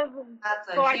ideas.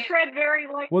 So I tread very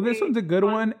lightly. Well, this one's a good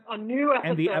one. A new episode.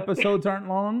 And the episodes aren't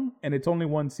long, and it's only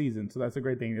one season. So that's a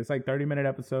great thing. It's like 30-minute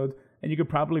episodes, and you could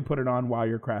probably put it on while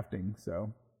you're crafting.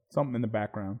 So something in the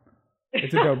background.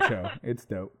 It's a dope show. It's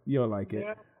dope. You'll like it.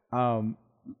 Yeah.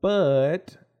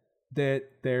 But that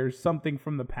there's something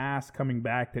from the past coming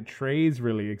back that Trey's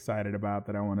really excited about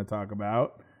that I want to talk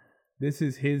about. This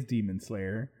is his Demon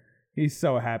Slayer. He's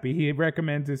so happy. He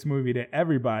recommends this movie to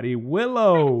everybody.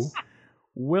 Willow.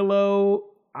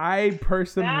 I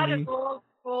personally...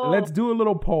 Let's do a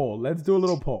little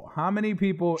poll. How many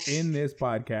people in this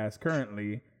podcast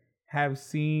currently have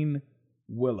seen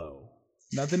Willow?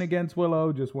 Nothing against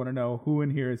Willow. Just want to know who in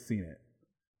here has seen it.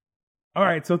 All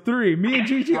right, so 3. Me and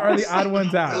Gigi are the odd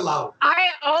ones out. I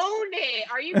own it.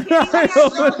 Are you kidding me?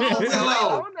 I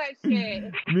own that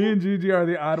shit. Me and Gigi are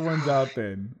the odd ones out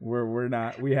then. We're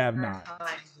not. We have not.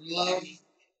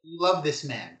 You love this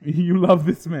man. You love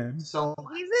this man. So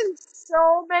he's in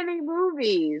so many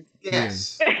movies.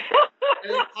 Yes.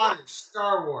 Harry Potter,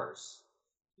 Star Wars.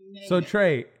 So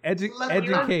Trey,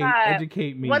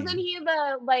 educate me. Wasn't he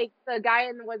the guy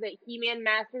in was it He-Man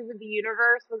Masters of the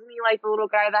Universe? Wasn't he like the little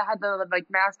guy that had the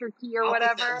master key or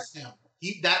whatever?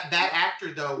 That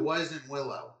actor though wasn't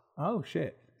Willow. Oh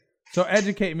shit. So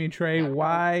educate me, Trey.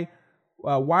 Why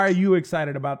are you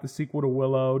excited about the sequel to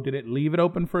Willow? Did it leave it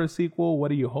open for a sequel?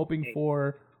 What are you hoping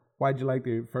for? Why'd you like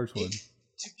the first one?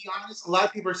 To be honest, a lot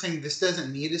of people are saying this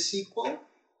doesn't need a sequel.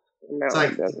 No, it's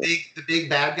like the big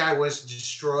bad guy was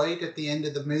destroyed at the end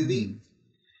of the movie.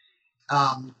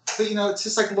 But it's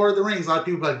just like Lord of the Rings. A lot of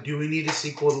people are like, do we need a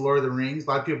sequel to Lord of the Rings? A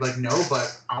lot of people are like, no,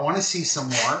 but I want to see some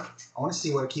more. I want to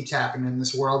see what keeps happening in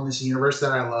this world, in this universe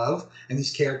that I love, and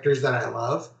these characters that I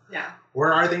love. Yeah.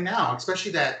 Where are they now?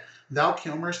 Especially that Val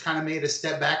Kilmer's kind of made a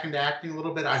step back into acting a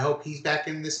little bit. I hope he's back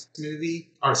in this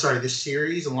this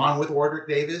series, along with Warwick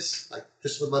Davis. Like,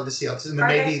 just would love to see how this is. And then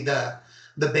maybe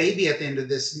the baby at the end of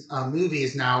this movie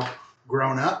is now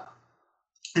grown up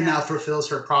and now fulfills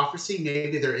her prophecy.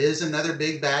 Maybe there is another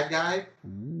big bad guy.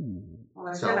 Well,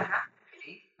 there's gonna have to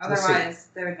be. Otherwise,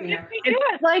 there would be no. If they do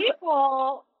a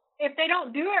sequel, if they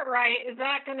don't do it right, is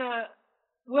that gonna?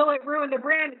 Will it ruin the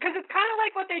brand? Because it's kind of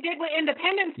like what they did with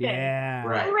Independence Day. Yeah.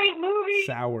 Right. Great movie.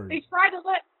 Sour. They tried to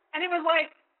and it was like,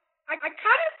 I kind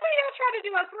of see them trying to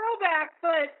do a throwback,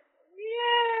 but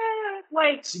yeah,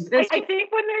 like I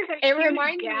think when there's a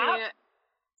huge gap,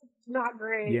 it's not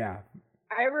great. Yeah.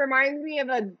 It reminds me of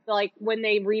when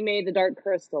they remade the Dark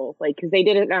Crystal, like, because they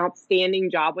did an outstanding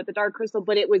job with the Dark Crystal,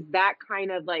 but it was that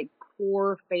kind of like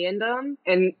core fandom,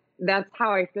 and that's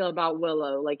how I feel about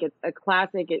Willow. Like, it's a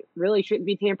classic. It really shouldn't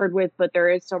be tampered with, but there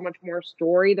is so much more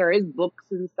story. There is books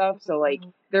and stuff, so like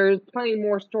there's plenty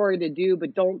more story to do.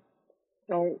 But don't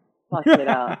fuck it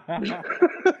up.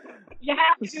 You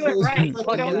have to do it right.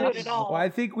 Don't do it at all. Well, I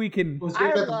think we can.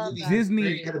 I love that.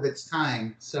 Disney ahead of its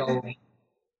time, so.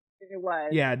 It was.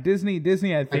 Yeah, Disney.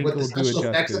 I think like with will the do it special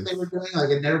effects justice. that they were doing, like,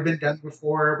 it had never been done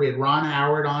before. We had Ron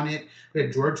Howard on it. We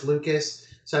had George Lucas.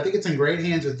 So I think it's in great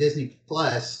hands with Disney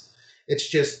Plus. It's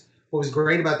just what was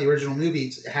great about the original movie.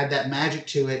 It had that magic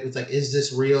to it. It was like, is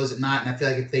this real? Is it not? And I feel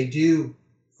like if they do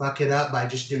fuck it up by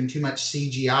just doing too much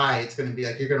CGI, it's going to be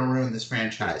like, you're going to ruin this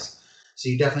franchise. So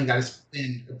you definitely got to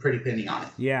spend a pretty penny on it.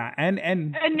 Yeah, and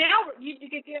now you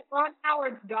could get Ron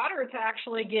Howard's daughter to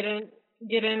actually get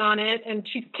in on it, and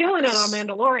she's killing it on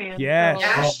Mandalorian. Yes. So.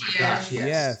 Oh my gosh,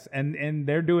 yes, and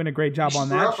they're doing a great job on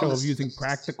that show of using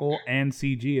practical and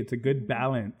CG. It's a good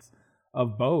balance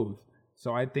of both.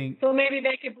 So I think so maybe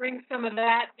they could bring some of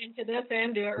that into this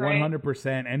and do it right.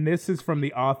 100%. And this is from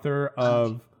the author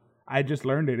of, I just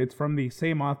learned it. It's from the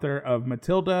same author of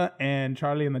Matilda and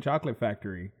Charlie and the Chocolate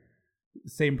Factory.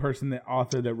 Same person, the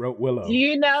author that wrote Willow. Do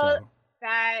you know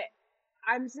that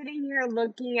I'm sitting here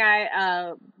looking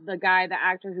at the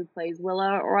actor who plays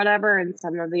Willow or whatever, and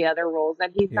some of the other roles that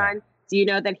he's done. Do you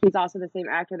know that he's also the same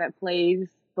actor that plays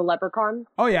the Leprechaun?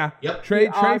 Oh yeah. Yep. Trey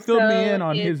filled me in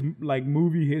on his like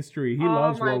movie history. He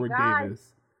loves Warwick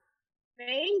Davis.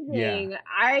 Amazing.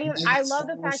 Yeah. I love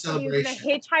the fact that he's the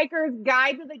Hitchhiker's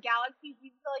Guide to the Galaxy.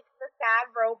 He's like the sad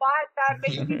robot. That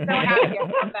makes me so happy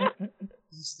about that.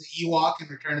 He's the Ewok in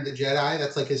Return of the Jedi.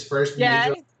 That's like his first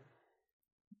movie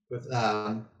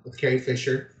with Carrie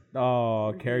Fisher.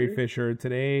 Oh, Carrie Fisher.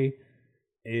 Today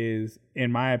is,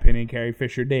 in my opinion, Carrie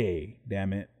Fisher Day.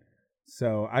 Damn it.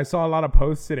 So I saw a lot of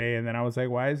posts today, and then I was like,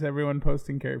 why is everyone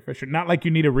posting Carrie Fisher? Not like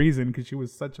you need a reason, because she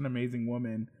was such an amazing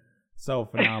woman. So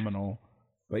phenomenal.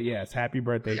 But yes, happy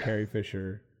birthday, Carrie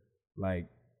Fisher. Like,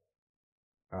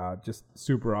 just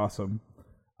super awesome.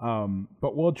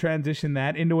 But we'll transition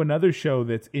that into another show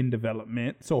that's in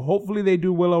development. So hopefully they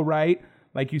do Willow right.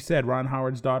 Like you said, Ron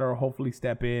Howard's daughter will hopefully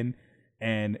step in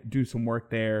and do some work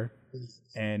there,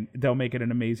 and they'll make it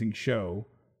an amazing show.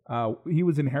 He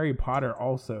was in Harry Potter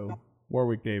also,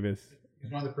 Warwick Davis.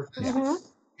 He's one of the professors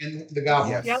in the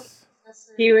Goblin. Yes. Yep.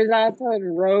 He was also in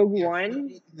Rogue One.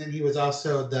 And then he was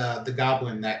also the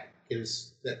Goblin that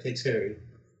takes Harry.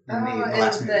 Not the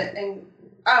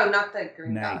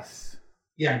Green Goblin. Nice.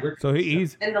 Yeah. So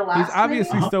he's in the last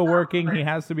obviously movie? still working. He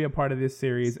has to be a part of this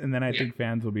series, and then I think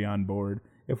fans will be on board.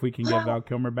 If we can get Val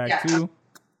Kilmer back too,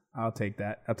 I'll take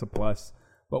that. That's a plus.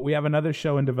 But we have another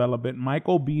show in development.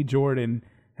 Michael B. Jordan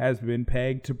has been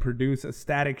pegged to produce a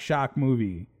Static Shock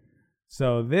movie.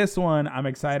 So this one I'm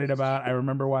excited about. I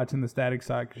remember watching the Static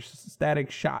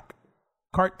Shock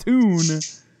cartoon.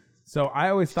 So I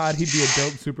always thought he'd be a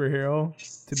dope superhero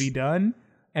to be done.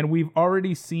 And we've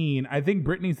already seen, I think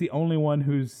Brittany's the only one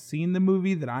who's seen the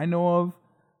movie that I know of,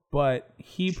 but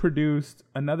he produced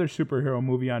another superhero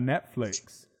movie on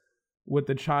Netflix with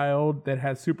the child that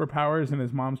has superpowers and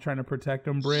his mom's trying to protect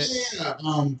him, Britt. Yeah,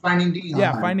 Finding Dion.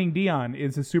 Yeah, Finding Dion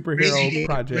is a superhero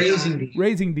project.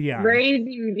 Raising Dion.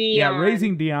 Yeah,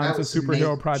 Raising Dion's a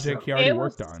superhero project he already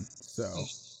worked on.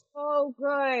 So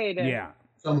good. Yeah.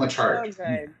 So much heart. So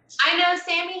good. I know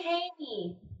Sammy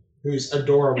Haney, who's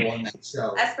adorable in that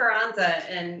show. Esperanza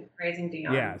in Raising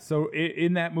Dion. Yeah, so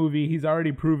in that movie, he's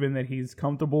already proven that he's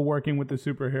comfortable working with the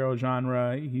superhero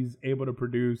genre. He's able to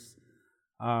produce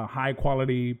high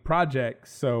quality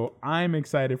projects. So I'm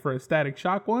excited for a Static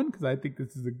Shock one, because I think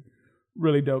this is a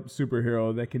really dope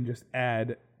superhero that can just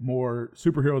add more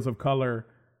superheroes of color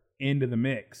into the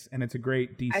mix. And it's a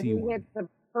great DC I think one. it's the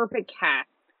perfect cast.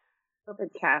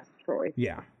 Perfect cast choice.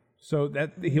 Yeah. So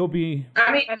that he'll be.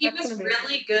 I mean, he was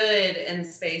really good in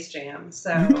Space Jam. So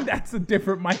that's a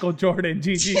different Michael Jordan,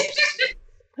 Gigi.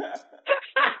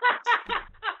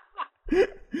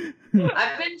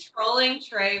 I've been trolling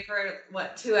Trey for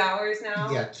what, 2 hours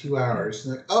now? Yeah, 2 hours.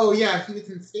 Like, oh yeah, he was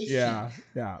in space. Yeah.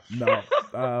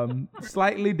 No.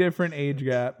 Slightly different age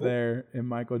gap there in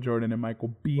Michael Jordan and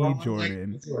Michael B.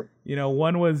 Jordan. You know,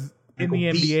 one was in the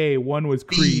NBA, one was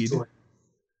Creed.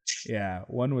 Yeah,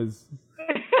 one was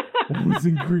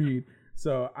in Creed.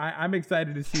 So I'm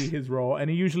excited to see his role, and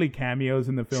he usually cameos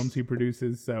in the films he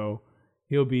produces. So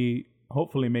he'll be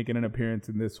hopefully making an appearance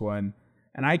in this one.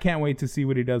 And I can't wait to see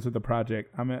what he does with the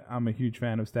project. I'm a huge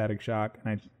fan of Static Shock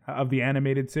and of the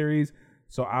animated series,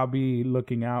 so I'll be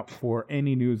looking out for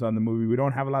any news on the movie. We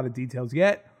don't have a lot of details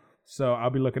yet, so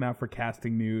I'll be looking out for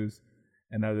casting news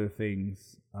and other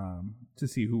things to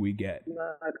see who we get.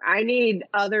 Look, I need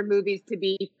other movies to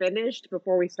be finished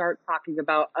before we start talking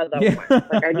about other ones.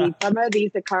 Like, I need some of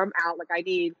these to come out. Like, I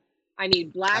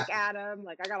need Black Adam.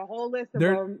 Like, I got a whole list of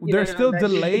them. They're still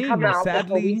delaying.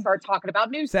 Sadly, we start talking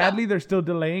about new stuff. Sadly, they're still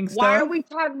delaying stuff. Why are we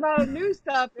talking about new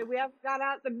stuff and we haven't got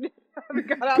out the?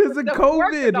 Because of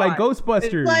COVID, like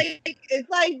Ghostbusters. It's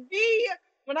like me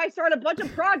when I start a bunch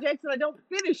of projects and I don't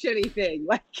finish anything.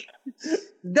 Like,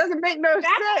 it doesn't make no sense.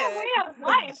 That's the way of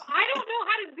life. I don't know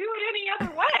how to do it any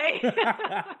other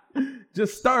way.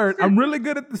 Just start. I'm really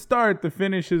good at the start. The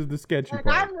finish is the sketchy part.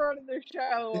 I'm running the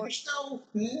show.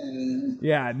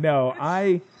 Yeah, no,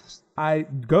 I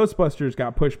Ghostbusters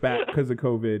got pushed back because of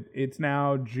COVID. It's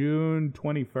now June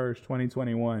 21st,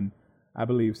 2021, I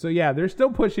believe. So yeah, they're still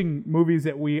pushing movies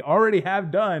that we already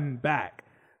have done back.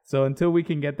 So until we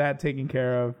can get that taken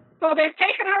care of. So they've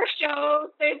taken our shows,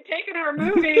 they've taken our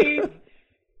movies.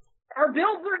 Our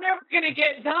bills are never going to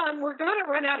get done. We're going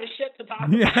to run out of shit to talk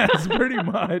about. Yes, pretty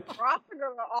much. We're also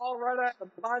going to all run out of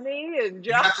money and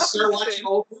You have to start watching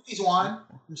old movies, Juan.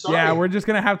 I'm sorry. Yeah, we're just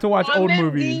going to have to watch old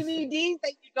movies. DVDs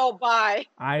that you don't buy.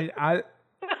 I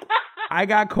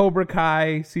got Cobra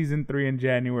Kai season 3 in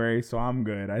January, so I'm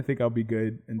good. I think I'll be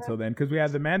good until then because we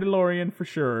have The Mandalorian for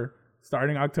sure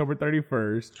starting October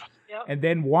 31st. Yep. And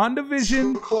then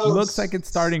WandaVision looks like it's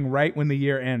starting right when the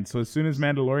year ends. So as soon as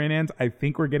Mandalorian ends, I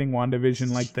think we're getting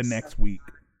WandaVision like the next week.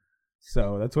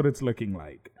 So that's what it's looking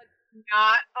like.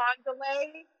 Not on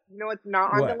delay. You know what's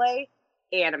not on delay?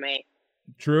 Anime.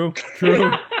 True.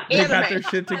 They got their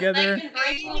shit together.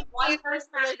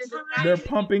 They're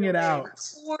pumping it out.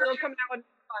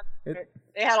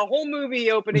 They had a whole movie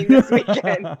opening this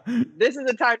weekend. This is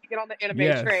the time to get on the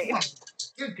anime train.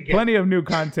 Plenty of new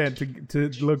content to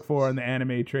look for on the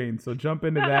anime train. So jump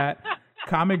into that.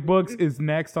 Comic books is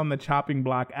next on the chopping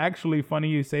block. Actually, funny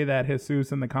you say that,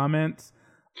 Jesus, in the comments.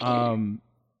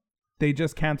 They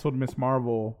just canceled Miss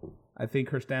Marvel. I think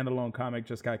her standalone comic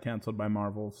just got canceled by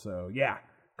Marvel. So yeah,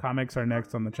 comics are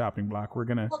next on the chopping block.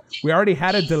 We already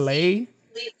had a delay.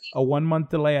 A 1 month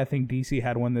delay. I think DC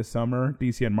had one this summer.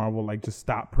 DC and Marvel just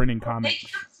stopped printing comics. They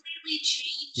completely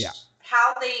changed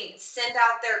how they send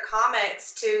out their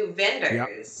comics to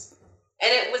vendors. And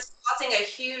it was causing a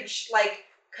huge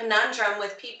conundrum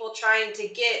with people trying to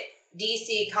get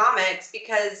DC comics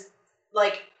because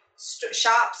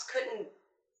shops couldn't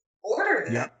order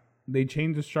them. Yep. They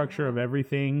changed the structure of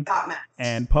everything,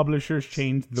 and publishers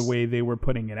changed the way they were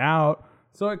putting it out.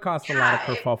 So it cost a lot of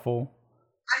kerfuffle.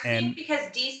 I think because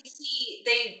DC,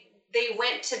 they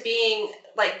went to being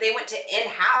they went to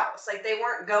in-house, they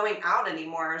weren't going out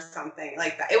anymore or something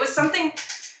like that. It was something.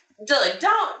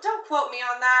 Don't quote me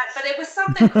on that, but it was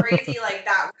something crazy like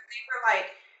that where they were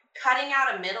cutting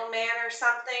out a middleman or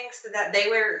something so that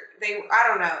they I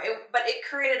don't know. But it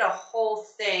created a whole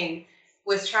thing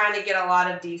with trying to get a lot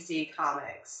of DC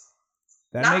comics.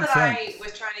 Not that I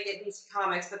was trying to get DC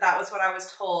comics, but that was what I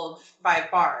was told by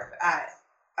Barb at.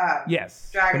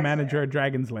 Yes, the manager at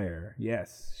Dragon's Lair.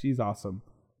 Yes, she's awesome.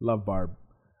 Love Barb.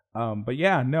 But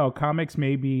yeah, no, comics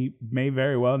may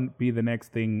very well be the next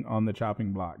thing on the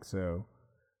chopping block. So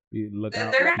look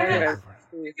out. They're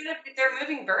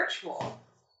moving virtual.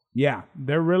 Yeah,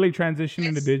 they're really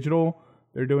transitioning to digital.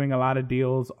 They're doing a lot of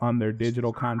deals on their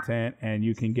digital content, and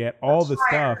you can get all the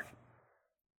stuff.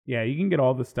 Yeah, you can get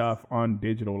all the stuff on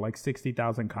digital,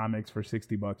 60,000 comics for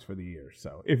 $60 for the year.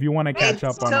 So if you want to catch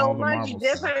up on all the Marvel stuff.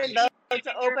 It's so much different though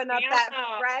to open up that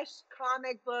fresh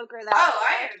comic book or that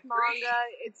fresh manga.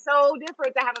 It's so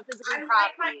different to have a physical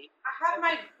copy. I have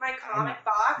my comic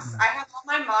box. I have all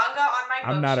my manga on my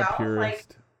bookshelf. I'm not a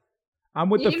purist. I'm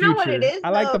with the future. What it is, I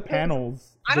like the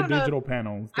panels, the digital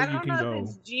panels that you can go.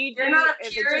 You're not a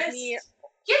purist.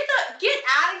 Get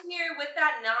out of here with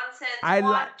that nonsense. I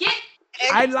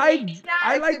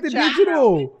like the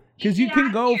digital because you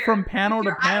can go from panel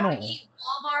to panel.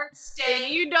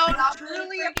 You don't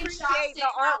truly appreciate the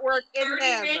artwork in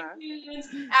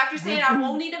them. After saying I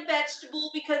won't eat a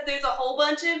vegetable because there's a whole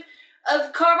bunch of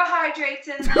of carbohydrates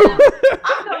in them.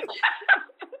 I'm going.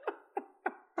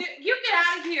 You get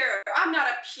out of here. I'm not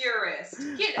a purist.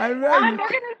 Get I out. know. They're gonna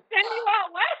send you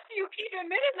out west. You keep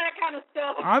admitting that kind of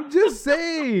stuff. I'm just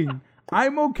saying,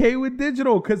 I'm okay with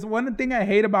digital because one thing I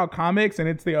hate about comics, and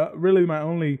it's the really my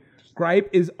only gripe,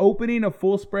 is opening a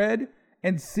full spread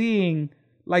and seeing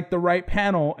like the right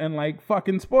panel and like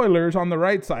fucking spoilers on the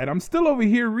right side. I'm still over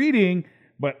here reading,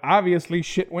 but obviously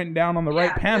shit went down on the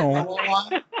right panel.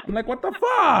 I'm like, what the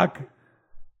fuck?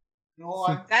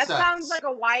 That sounds like a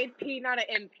YP, not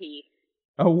an MP.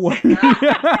 Oh, what?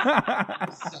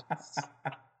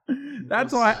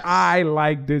 That's why I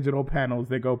like digital panels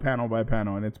that go panel by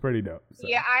panel, and it's pretty dope. So.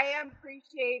 Yeah, I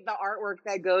appreciate the artwork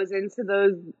that goes into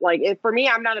those. Like, for me,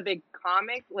 I'm not a big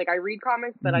comic. Like, I read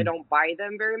comics, but I don't buy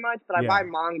them very much. But I buy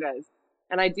mangas,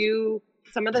 and I do.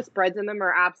 Some of the spreads in them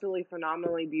are absolutely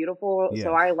phenomenally beautiful. Yes.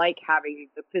 So I like having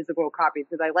the physical copies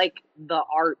because I like the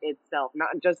art itself, not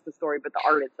just the story, but the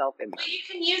art itself in them. But you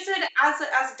can use it as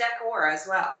a decor as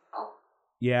well.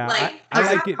 Yeah, like,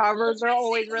 I like it. Covers are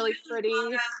always really pretty.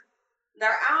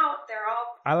 They're out. They're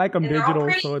all. I like them and they're all digital,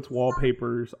 pretty. so it's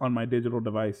wallpapers on my digital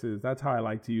devices. That's how I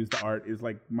like to use the art. Is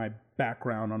like my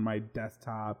background on my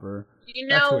desktop, or You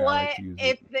that's know the way I what? like to use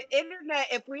If it. the internet,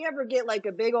 if we ever get like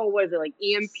a big old, what is it, like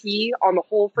EMP on the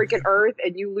whole freaking earth,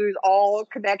 and you lose all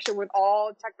connection with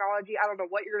all technology, I don't know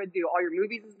what you're gonna do. All your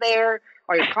movies is there,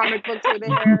 all your comic books are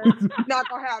there. Not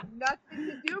gonna have nothing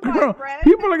to do, my Bro, friend.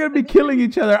 people are gonna be killing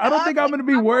each other. I don't think I'm gonna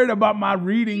be worried about my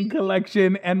reading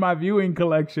collection and my viewing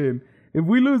collection. If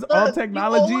we lose all Look,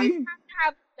 technology, you always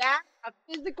have that a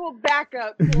physical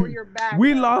backup for your backup.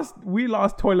 we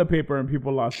lost toilet paper and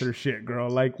people lost their shit, girl.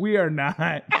 Like we are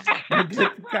not.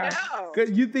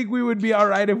 You think we would be all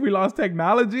right if we lost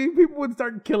technology? People would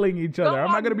start killing each other.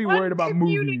 I'm not gonna be worried about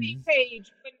community movies.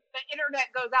 page when the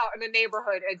internet goes out in the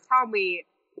neighborhood and tell me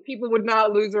people would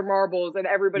not lose their marbles and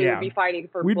everybody would be fighting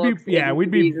for books. We'd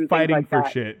be and fighting like for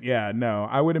that. shit. Yeah, no,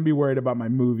 I wouldn't be worried about my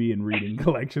movie and reading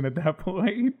collection at that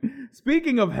point.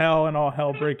 Speaking of hell and all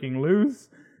hell breaking loose,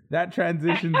 that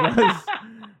transitions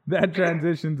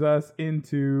us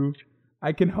into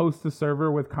I can host a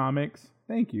server with comics.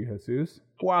 Thank you, Jesus.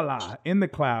 Voila, in the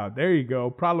cloud. There you go.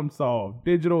 Problem solved.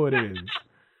 Digital it is.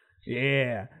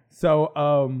 Yeah.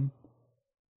 So,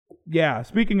 yeah,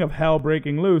 speaking of hell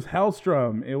breaking loose,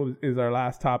 Hellstrom is our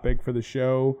last topic for the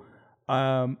show.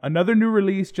 Another new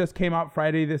release just came out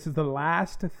Friday. This is the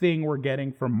last thing we're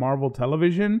getting from Marvel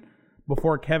Television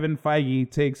before Kevin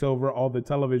Feige takes over all the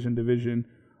television division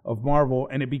of Marvel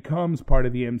and it becomes part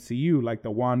of the MCU, like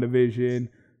the WandaVision,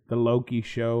 the Loki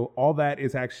show. All that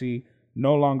is actually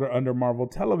no longer under Marvel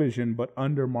Television, but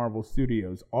under Marvel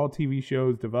Studios. All TV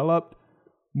shows developed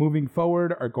moving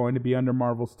forward are going to be under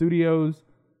Marvel Studios.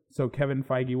 So Kevin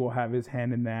Feige will have his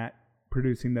hand in that,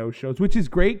 producing those shows, which is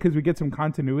great because we get some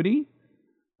continuity.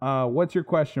 What's your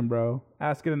question, bro?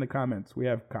 Ask it in the comments. We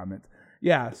have comments.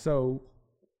 Yeah, so,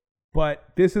 but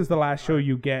this is the last show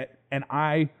you get, and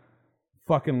I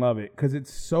fucking love it because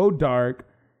it's so dark.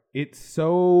 It's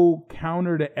so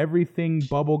counter to everything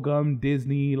bubblegum,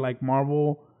 Disney, like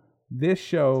Marvel. This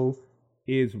show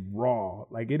is raw.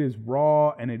 Like, it is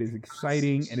raw, and it is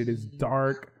exciting, and it is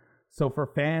dark. So for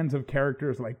fans of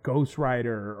characters like Ghost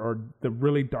Rider or the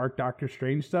really dark Doctor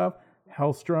Strange stuff,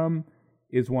 Hellstrom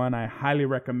is one I highly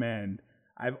recommend.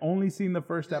 I've only seen the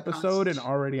first episode and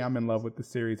already I'm in love with the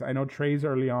series. I know Trey's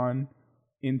early on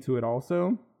into it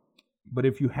also, but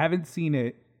if you haven't seen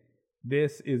it,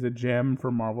 this is a gem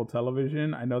for Marvel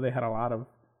Television. I know they had a lot of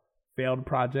failed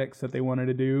projects that they wanted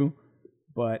to do,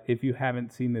 but if you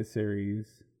haven't seen this series,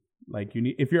 like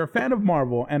if you're a fan of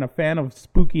Marvel and a fan of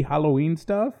spooky Halloween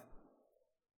stuff,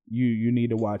 you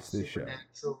need to watch this show.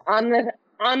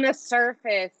 On the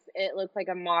surface, it looks like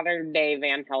a modern day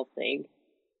Van Helsing.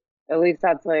 At least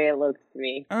that's the way it looks to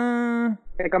me.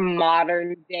 Like a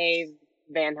modern day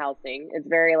Van Helsing. It's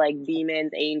very like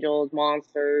demons, angels,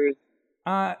 monsters.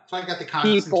 So I got the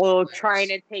people trying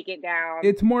to take it down.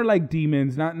 It's more like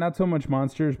demons, not so much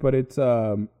monsters, but it's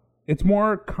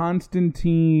more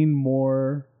Constantine,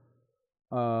 more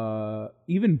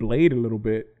even Blade a little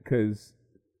bit, because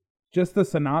just the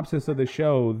synopsis of the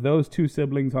show, those two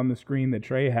siblings on the screen that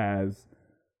Trey has,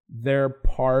 they're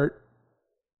part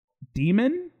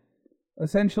demon,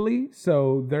 essentially.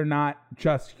 So they're not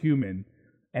just human.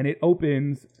 And it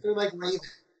opens... They're like Raven.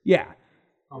 Yeah.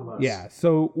 Almost. Yeah.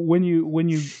 So when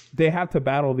they have to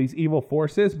battle these evil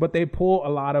forces, but they pull a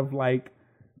lot of like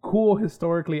cool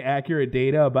historically accurate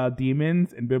data about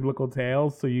demons and biblical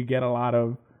tales. So you get a lot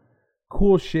of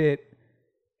cool shit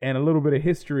and a little bit of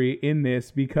history in this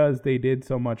because they did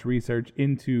so much research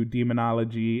into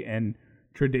demonology and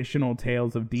traditional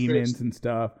tales of demons and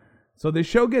stuff. So the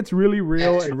show gets really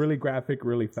real and really graphic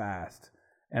really fast.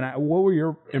 And what were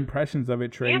your impressions of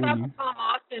it, Trey? And I'm a Tom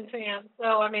Austin fan,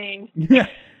 so I mean, yeah,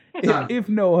 if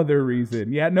no other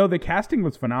reason, yeah, no, the casting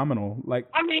was phenomenal. Like,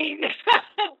 I mean,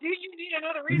 do you need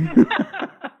another reason?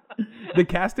 The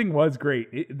casting was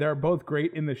great. They're both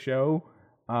great in the show,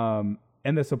 and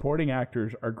the supporting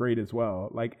actors are great as well.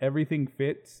 Like, everything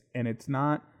fits, and it's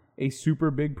not a super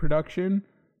big production.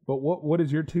 But what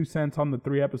is your 2 cents on the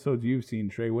 3 episodes you've seen,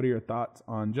 Trey? What are your thoughts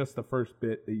on just the first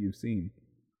bit that you've seen?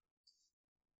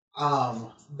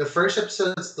 The first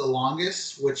episode's the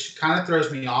longest, which kind of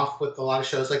throws me off with a lot of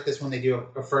shows like this when they do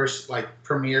a first like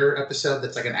premiere episode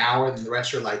that's like an hour, and the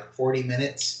rest are like 40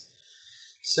 minutes.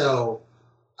 So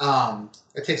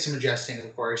it takes some adjusting,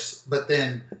 of course. But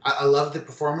then I love the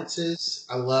performances.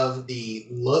 I love the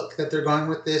look that they're going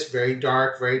with this. Very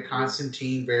dark, very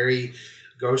Constantine, very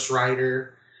Ghost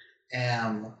Rider.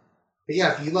 But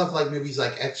yeah, if you love like movies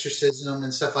like Exorcism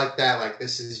and stuff like that, like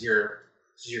this is your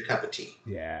cup of tea.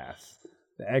 Yes.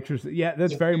 The exorcism. Yeah,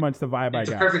 that's very much the vibe I got.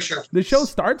 It's a perfect show. The show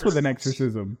starts with an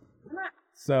exorcism.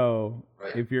 So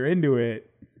if you're into it.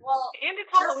 Well, and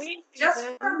it's Halloween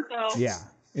season, so. Yeah,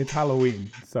 it's Halloween.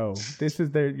 So this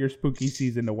is your spooky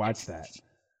season to watch that.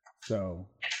 So.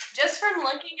 Just from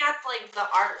looking at like the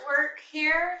artwork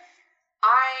here,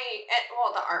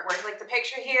 the artwork, like the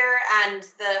picture here and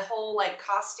the whole like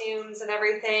costumes and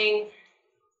everything,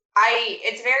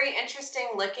 it's very interesting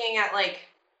looking at like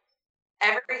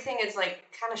everything is like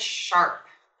kind of sharp.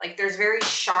 Like there's very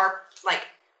sharp, like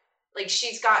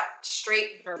she's got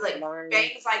straight like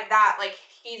bangs like that. Like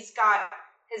he's got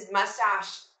his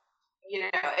mustache,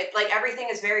 like everything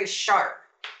is very sharp.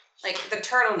 Like the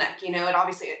turtleneck,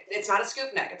 it's not a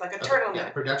scoop neck. It's like a turtleneck. Yeah,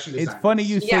 production design. It's funny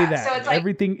you say that. So it's like,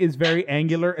 everything is very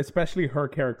angular, especially her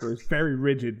character is very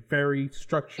rigid, very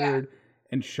structured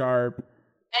and sharp.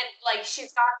 And like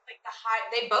she's got like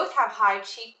they both have high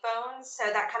cheekbones, so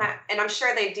that kind of, and I'm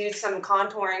sure they do some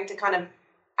contouring to kind of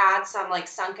add some like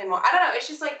sunken more. I don't know. It's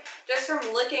just like, just from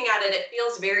looking at it, it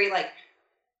feels very like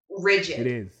rigid. It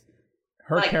is.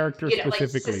 Her character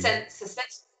specifically. Like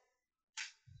suspense.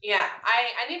 Yeah,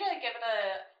 I need to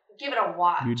give it a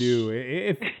watch. You do.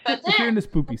 If you're into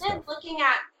spooky stuff. Then looking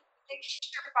at the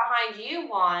picture behind you,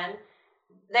 Juan,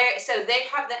 so they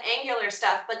have the angular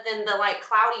stuff, but then the like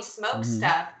cloudy smoke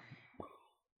stuff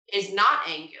is not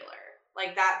angular.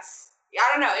 Like that's,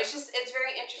 I don't know. It's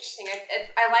very interesting.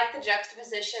 I like the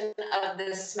juxtaposition of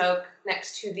the smoke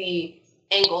next to the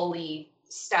angle-y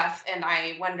stuff, and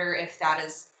I wonder if that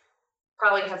is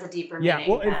probably has a deeper meaning. Yeah,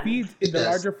 well, it feeds in the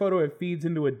larger photo. It feeds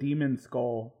into a demon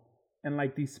skull, and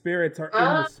like these spirits are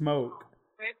in the smoke.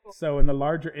 Cool. So in the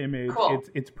larger image,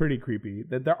 it's pretty creepy.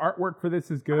 The artwork for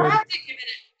this is good. I'll have to give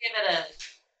it a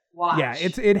watch. Yeah,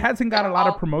 it hasn't got a lot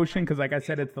of promotion because, like I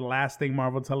said, it's the last thing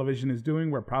Marvel Television is doing.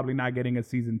 We're probably not getting a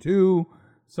season 2.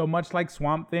 So much like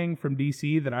Swamp Thing from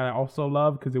DC that I also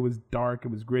love because it was dark, it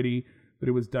was gritty, but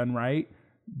it was done right.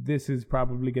 This is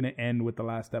probably going to end with the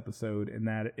last episode, and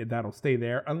that'll stay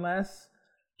there unless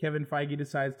Kevin Feige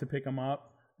decides to pick them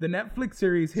up. The Netflix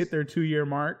series hit their 2-year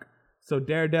mark. So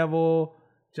Daredevil,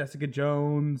 Jessica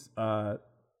Jones,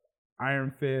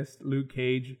 Iron Fist, Luke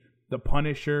Cage, The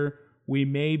Punisher. We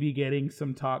may be getting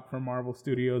some talk from Marvel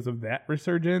Studios of that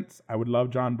resurgence. I would love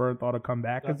John Bernthal to come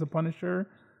back as the Punisher.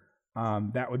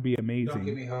 That would be amazing. Don't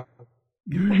give me hope.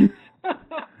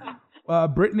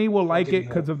 Brittany will like it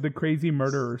because of the crazy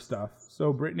murderer stuff.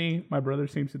 So Brittany, my brother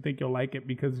seems to think you'll like it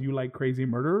because you like crazy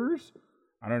murderers.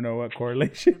 I don't know what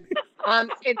correlation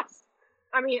is.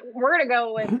 We're gonna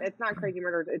go with it's not crazy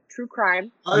murders, it's true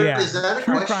crime. Yeah, is that a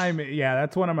true question? crime. Yeah,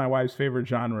 that's one of my wife's favorite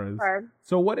genres. Okay.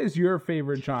 So what is your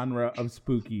favorite genre of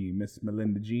spooky, Miss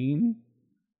Melinda Jean?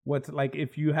 What's like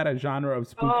if you had a genre of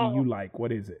spooky you like,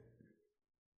 what is it?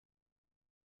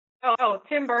 Oh,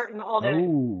 Tim Burton all day.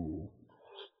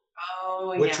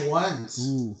 Oh, Which ones?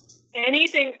 Ooh.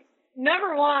 Anything.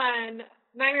 Number 1,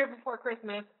 Nightmare Before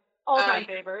Christmas, all-time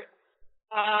favorite.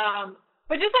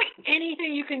 But just like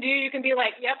anything you can do, you can be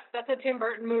like, yep, that's a Tim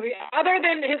Burton movie. Other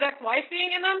than his ex-wife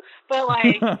being in them, but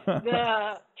like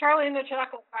the Charlie and the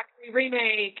Chocolate Factory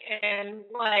remake and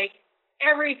like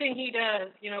everything he does,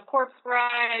 Corpse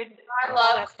Bride. I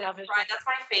love that stuff. That's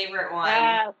my favorite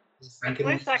one.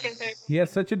 My second favorite. He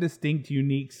has such a distinct,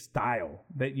 unique style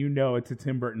that it's a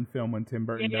Tim Burton film when Tim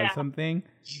Burton does something.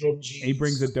 He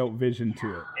brings a dope vision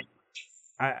to it.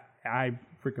 I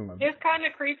freaking love it. It's kind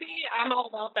of creepy. I'm all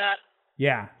about that.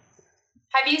 Yeah.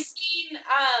 Have you seen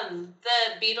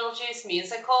the Beetlejuice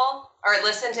musical or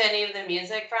listened to any of the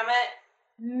music from it?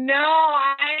 No,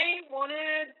 I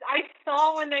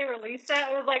saw when they released it,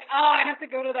 I was like, oh, I have to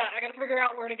go to that. I got to figure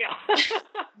out where to go.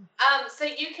 So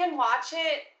you can watch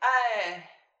it.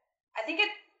 I think it.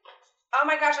 Oh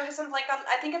my gosh, I just like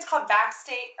I think it's called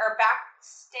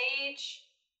Backstage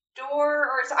Door,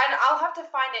 or I'll have to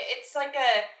find it. It's like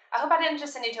I hope I didn't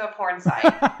just send you to a porn site.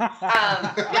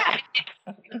 Yeah,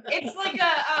 it's like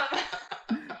a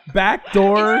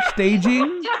backdoor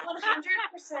staging. 100%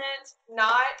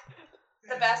 not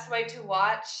the best way to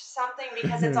watch something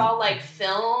because it's all like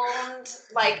filmed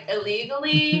like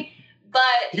illegally. But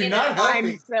You're not helping.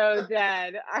 I'm so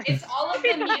dead. It's all of the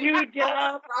Broadway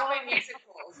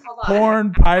musicals. Hold on.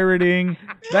 Porn pirating.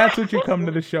 That's what you come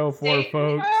to the show for, Stage-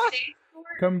 folks. Stage Door.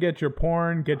 Come get your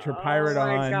porn, get your pirate oh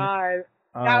my on. God.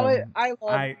 That was, I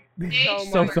love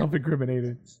so much.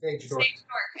 self-incriminated. Stage door. Stage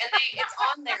Door. And it's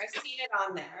on there. I've seen it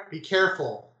on there. Be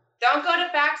careful. Don't go to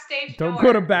Backstage Don't Door.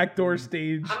 go to backdoor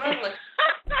stage. I'm gonna look.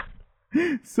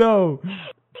 So,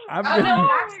 I'm Oh no, gonna,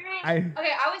 Backstage. I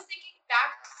Okay, I was thinking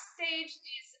Backstage is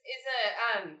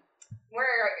a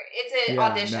where it's an yeah,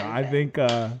 audition. no, I thing, think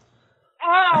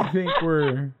Oh.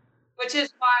 we're which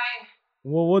is why.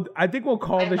 well, I think we'll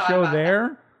call I the thought show about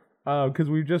there because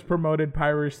we've just promoted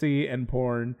piracy and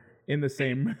porn in the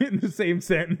same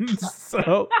sentence.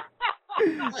 So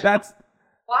that's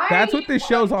Why That's are what you this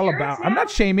show's all volunteers about. I'm now?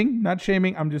 not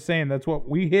shaming. I'm just saying that's what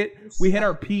we hit. We hit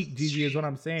our peak, Gigi, is what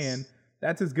I'm saying.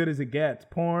 That's as good as it gets.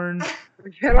 Porn,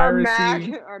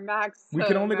 piracy. Our max. We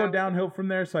can only go downhill from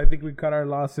there, so I think we cut our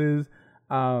losses.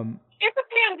 It's a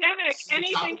pandemic.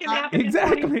 Anything can happen. In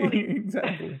Exactly, 2020.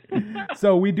 exactly.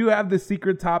 So we do have the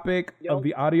secret topic of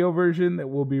the audio version that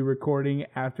we'll be recording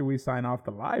after we sign off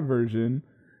the live version.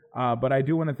 But I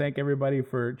do want to thank everybody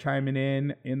for chiming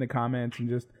in the comments and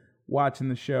just watching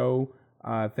the show.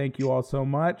 Thank you all so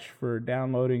much for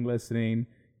downloading, listening,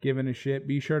 giving a shit.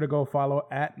 Be sure to go follow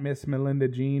at Miss Melinda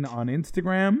Jean on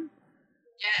Instagram.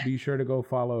 Yes. Be sure to go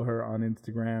follow her on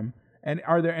Instagram. And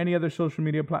are there any other social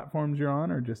media platforms you're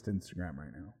on, or just Instagram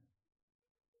right now?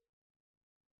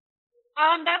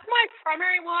 That's my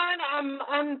primary one. I'm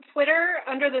on Twitter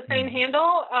under the same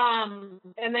handle. And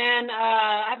then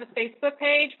I have a Facebook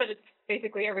page, but it's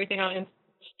basically everything on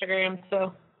Instagram.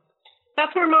 So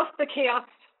that's where most of the chaos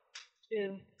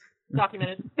is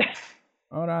documented.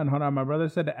 Hold on. My brother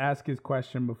said to ask his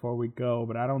question before we go,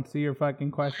 but I don't see your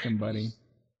fucking question, buddy.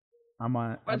 I'm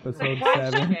on What's the episode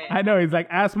question? 7. I know, he's like,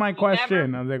 ask my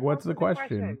question. I was like, what's the what's the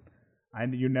question?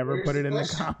 question? You never Where's put it the in the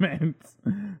question? comments.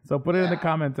 So put it in the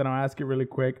comments and I'll ask it really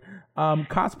quick.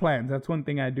 Cost plans. That's one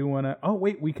thing I do want to... Oh,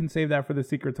 wait, we can save that for the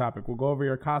secret topic. We'll go over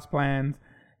your cost plans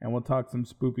and we'll talk some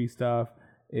spoopy stuff.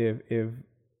 If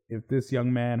this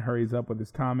young man hurries up with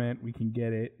his comment, we can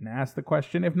get it and ask the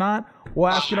question. If not, we'll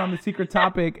ask it on the secret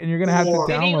topic and you're going to have to Did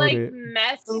Did he download like it.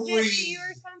 message it to you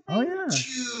or something? Oh, yeah.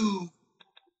 2,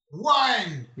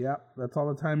 1. Yep, that's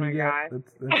all the time Oh you my get. God.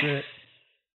 That's it.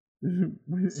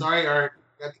 Sorry, Art.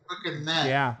 Got to look at that.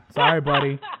 Yeah, sorry,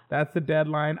 buddy. That's the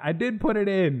deadline. I did put it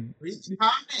in. Read the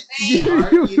comment. You-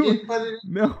 Art, you didn't put it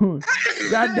in. No.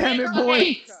 God damn it, boy.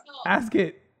 Okay, so Ask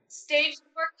it. Stage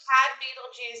Door had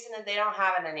Beetlejuice and they don't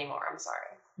have it anymore. I'm sorry.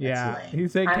 Yeah. lame. He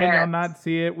said, I can y'all heard. not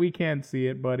see it? We can't see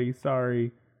it, buddy.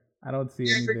 Sorry. I don't see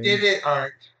You never anything. did it,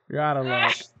 Art. You're out of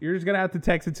luck. You're just going to have to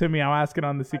text it to me. I'll ask it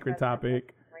on the secret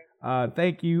topic.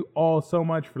 Thank you all so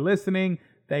much for listening.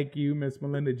 Thank you, Miss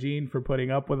Melinda Jean, for putting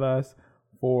up with us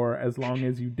for as long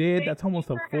as you did. That's almost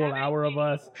a full hour of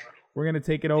us. We're going to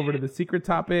take it over to the secret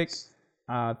topic.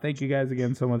 Thank you guys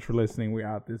again so much for listening. We're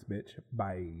out this bitch.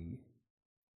 Bye.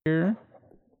 Here.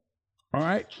 All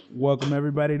right. Welcome,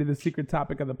 everybody, to the secret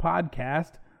topic of the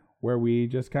podcast, where we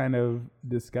just kind of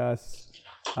discuss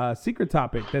a secret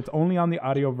topic that's only on the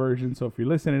audio version. So if you're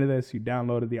listening to this, you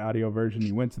downloaded the audio version,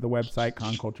 you went to the website,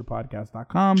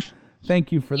 conculturepodcast.com.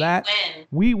 Thank you for that. Win.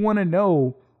 We want to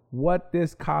know what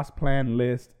this cost plan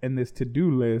list and this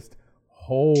to-do list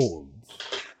holds.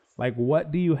 Like,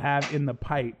 what do you have in the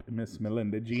pipe, Miss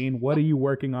Melinda Jean? What are you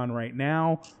working on right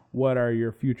now? What are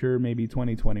your future, maybe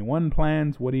 2021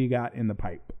 plans? What do you got in the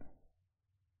pipe?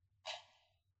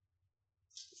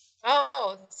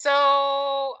 Oh,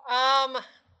 so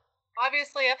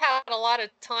obviously I've had a lot of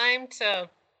time to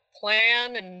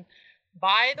plan and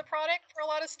buy the product for a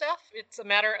lot of stuff. It's a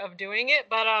matter of doing it,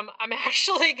 but I'm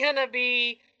actually gonna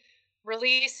be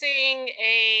releasing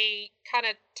a kind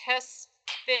of test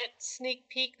fit sneak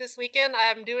peek this weekend.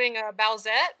 I'm doing a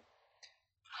Bowsette.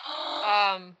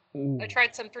 I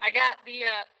tried some. I got the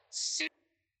Super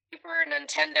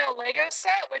Nintendo Lego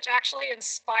set, which actually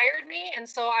inspired me, and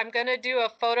so I'm gonna do a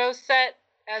photo set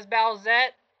as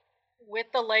Bowsette with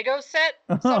the Lego set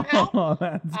somehow. Oh,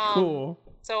 that's cool.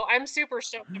 So I'm super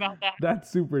stoked about that.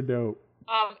 That's super dope.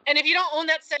 And if you don't own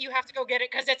that set, you have to go get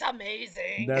it because it's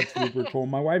amazing. That's super cool.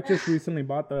 My wife just recently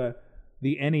bought the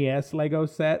NES Lego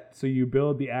set. So you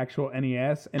build the actual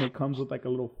NES, and it comes with like a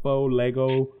little faux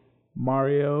Lego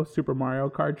Super Mario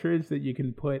cartridge that you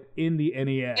can put in the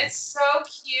NES. It's so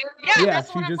cute. Yeah,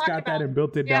 she just got that and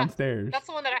built it downstairs. That's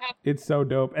the one that I have. It's so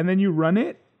dope. And then you run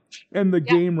it, and the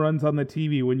game runs on the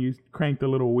TV when you crank the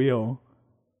little wheel.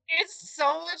 It's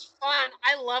so much fun.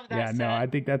 I love that set. No, I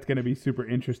think that's going to be super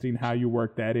interesting how you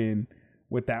work that in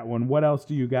with that one. What else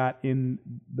do you got in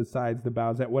besides the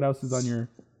Bowsette? What else is on your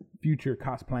future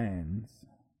cost plans?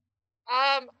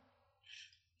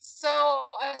 So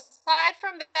aside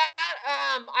from that,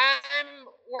 I'm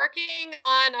working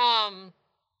on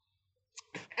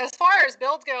as far as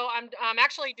builds go, I'm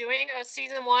actually doing a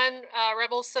season 1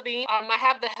 Rebel Sabine. I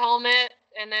have the helmet,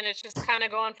 and then it's just kind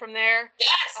of going from there.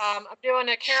 Yes. I'm doing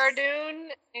a Cara Dune,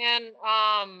 and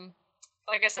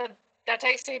like I said, that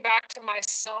takes me back to my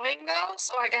sewing though.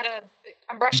 So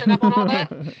I'm brushing up on all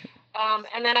that.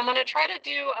 And then I'm gonna try to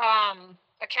do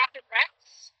a Captain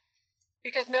Rex,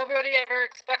 because nobody ever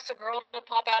expects a girl to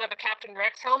pop out of a Captain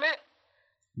Rex helmet.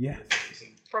 Yes.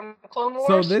 From Clone Wars.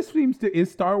 So this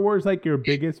is Star Wars like your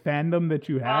biggest fandom that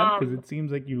you have? Because it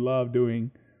seems like you love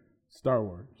doing Star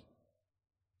Wars.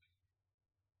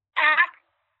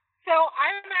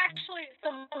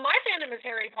 My fandom is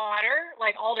Harry Potter,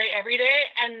 like all day, every day,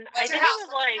 and I think it was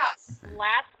like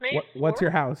last May. What's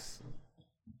your house?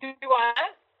 Do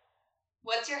what?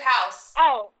 What's your house?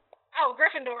 Oh,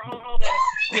 Gryffindor all day.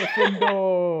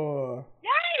 Gryffindor.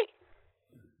 Yay!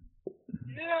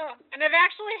 Yeah, and I've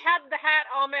actually had the hat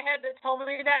on my head that told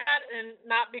me that, and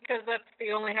not because that's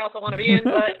the only house I want to be in,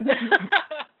 but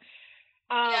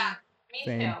yeah, me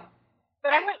Same. too.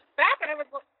 But I went back and I was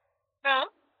like, no.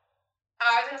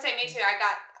 I was gonna say me too.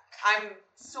 I'm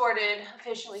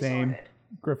officially Same.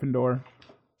 sorted. Gryffindor.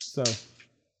 So.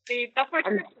 See, that's my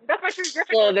true Gryffindor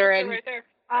Slytherin. right there.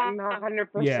 I'm 100%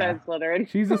 Yeah. Slytherin.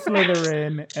 She's a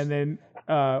Slytherin, and then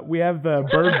we have the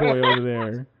bird boy over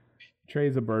there.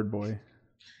 Trey's a bird boy.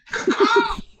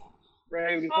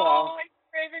 Ravenclaw. Oh,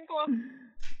 Ravenclaw.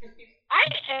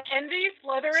 I envy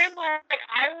Slytherin. Like,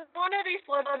 I want to be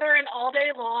Slytherin all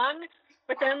day long,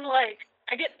 but then, like,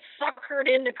 I get suckered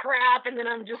into crap, and then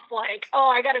I'm just like, oh,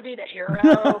 I gotta be the hero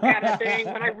kind of thing.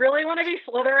 When I really want to be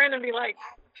Slytherin and be like,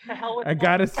 the hell with I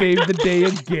gotta save the day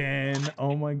again.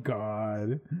 Oh my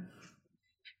god.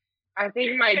 I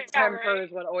think my temper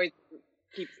is what always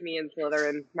keeps me in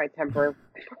Slytherin. My temper.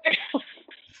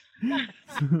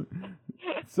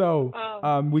 So,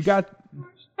 we got.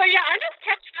 So yeah, I'm just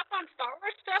catching up on Star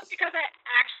Wars stuff because I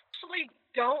actually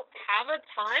don't have a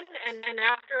ton. And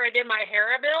after I did my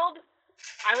Hera build,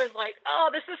 I was like,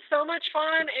 oh, this is so much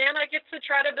fun, and I get to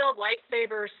try to build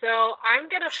lightsabers. So I'm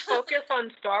gonna focus on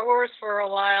Star Wars for a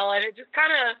while, and it just kind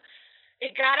of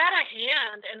got out of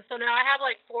hand. And so now I have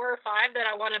like 4 or 5 that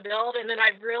I want to build, and then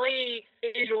I've really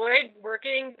enjoyed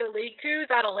working the Likus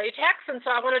out of latex, and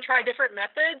so I want to try different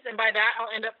methods, and by that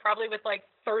I'll end up probably with like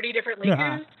 30 different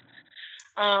Likus.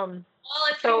 Well,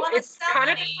 if you So want to it's kind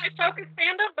of my focus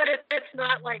fandom, but it's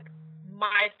not like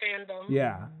my fandom.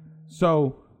 Yeah.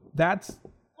 So that's.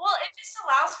 Well, it just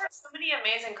allows for so many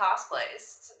amazing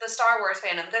cosplays. The Star Wars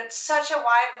fandom. That's such a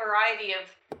wide variety of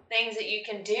things that you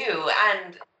can do,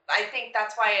 and I think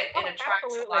that's why it attracts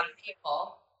absolutely. a lot of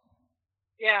people.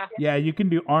 Yeah. Yeah, you can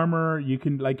do armor. You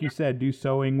can, like you said, do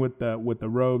sewing with the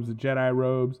robes, the Jedi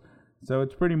robes. So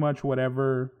it's pretty much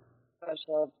whatever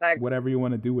you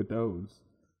want to do with those.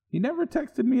 He never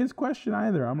texted me his question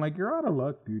either. I'm like, you're out of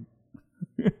luck, dude.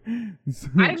 I'm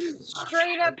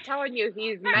straight up telling you,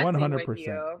 he's messing 100%. with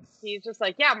you. He's just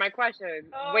like, yeah, my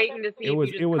question. Waiting to see It was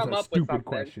if you just come a up with stupid something.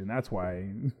 question. That's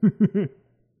why.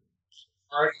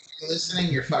 Are you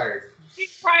listening? You're fired.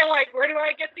 He's probably like, where do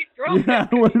I get these girls? Yeah,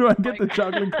 where do I get the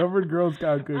chocolate covered Girl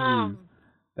Scout cookies?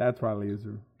 That's probably his.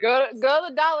 Go to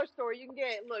the dollar store. You can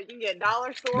get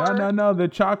dollar store. No. The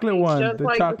chocolate ones, just the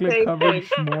like the chocolate same covered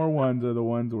thing. s'more ones are the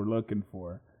ones we're looking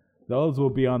for. Those we'll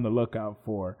be on the lookout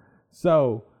for.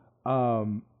 So,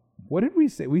 what did we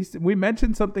say? We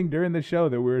mentioned something during the show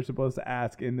that we were supposed to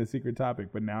ask in the secret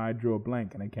topic, but now I drew a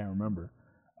blank and I can't remember.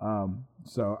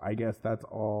 So I guess that's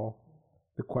all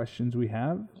the questions we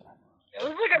have. It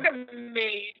was like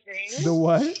amazing. The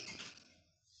what?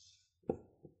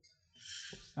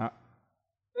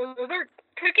 Were there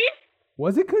cookies?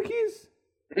 Was it cookies?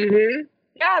 Mm-hmm.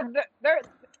 Yeah, they're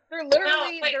No,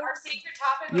 literally. wait, our secret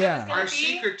topic. Yeah. Was Our gonna be,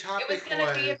 secret It topic was going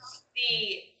to be was. about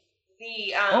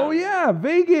the Oh yeah,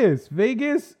 Vegas.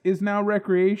 Vegas is now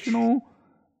recreational.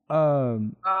 Oh,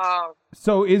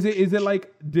 So is it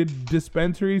like, did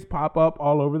dispensaries pop up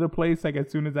all over the place like as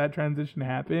soon as that transition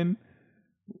happened?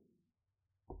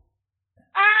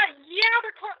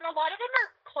 Yeah, a lot of them are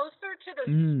closer to the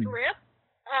strip.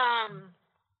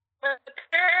 But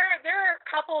there are a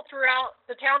couple throughout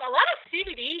the town. A lot of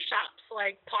CBD shops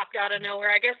like popped out of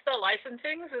nowhere. I guess the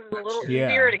licensing is a little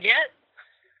easier to get.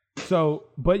 So,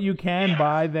 but you can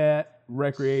buy that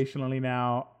recreationally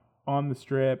now on the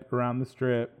strip, around the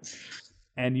strip,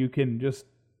 and you can just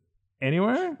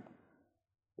anywhere.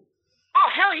 Oh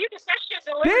hell, you just that shit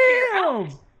delivered to your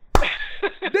house.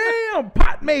 Damn,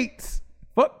 pot mates.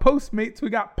 Fuck Postmates, we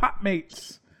got pot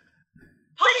mates.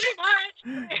 Pretty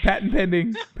much. Patent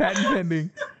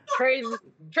pending.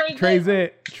 Trey's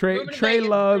it. Trey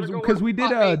loves, because we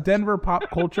did a Denver Pop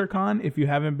Culture Con. If you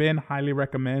haven't been, highly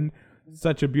recommend.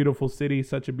 Such a beautiful city,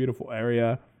 such a beautiful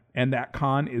area, and that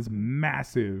con is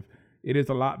massive. It is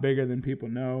a lot bigger than people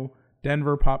know.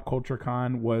 Denver Pop Culture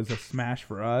Con was a smash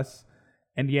for us.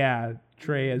 And yeah,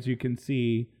 Trey, as you can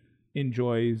see,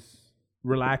 enjoys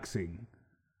relaxing.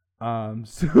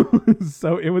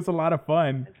 So it was a lot of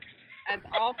fun. That's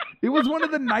awesome. It was one of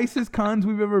the nicest cons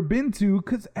we've ever been to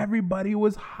because everybody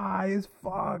was high as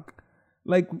fuck.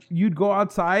 Like, you'd go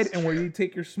outside and where you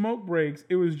take your smoke breaks,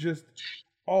 it was just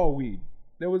all weed.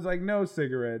 There was like no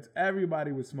cigarettes.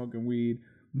 Everybody was smoking weed.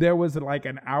 There was like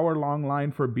an hour-long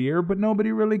line for beer, but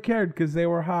nobody really cared because they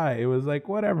were high. It was like,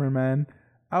 whatever, man.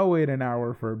 I'll wait an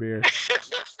hour for a beer.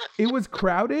 It was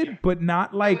crowded, but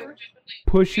not like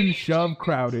push and shove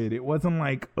crowded. It wasn't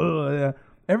like,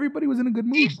 everybody was in a good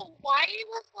mood. Hawaii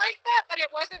was like that, but it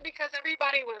wasn't because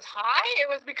everybody was high. It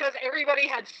was because everybody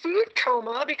had food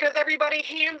coma, because everybody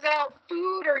hands out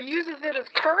food or uses it as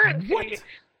currency. What?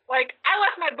 Like, I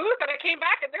left my booth and I came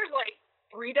back and there's like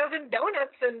 3 dozen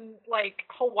donuts and like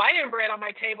Hawaiian bread on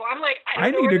my table. I'm like,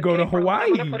 I need to go to Hawaii.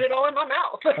 I'm gonna put it all in my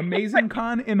mouth. Amazing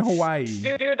con in Hawaii.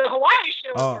 Dude, the Hawaii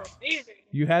shows are amazing.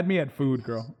 You had me at food,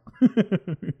 girl.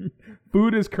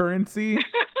 Food is currency.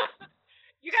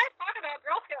 You guys talk about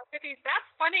Girl Scout cookies. That's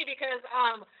funny because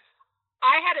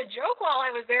I had a joke while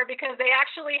I was there because they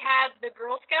actually had the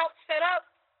Girl Scouts set up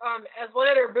as one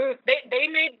of their booths. They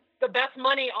made the best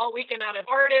money all weekend out of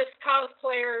artists,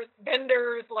 cosplayers,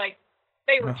 vendors. Like,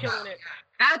 they were killing it.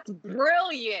 That's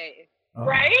brilliant.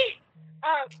 Right? So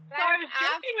I was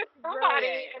joking with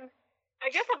somebody, and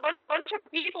I guess a bunch of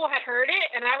people had heard it,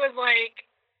 and I was like,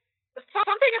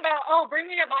 something about, bring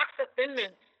me a box of Thin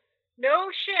Mints. No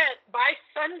shit, by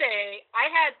Sunday, I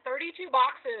had 32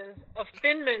 boxes of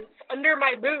Thin Mints under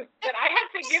my booth that I had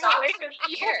to give away because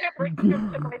people kept bringing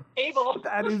them to my table.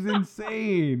 That is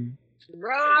insane.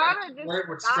 Bro, Word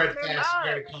would spread fast.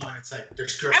 Very common. It's like,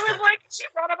 there's Girl I was like, she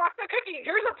brought a box of cookies.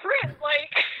 Here's a print.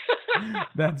 Like,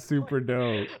 that's super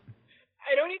dope.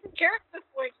 I don't even care at this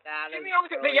point. Give me all the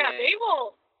cookies. But yeah,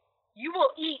 you will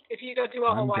eat if you go to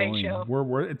a Hawaii show.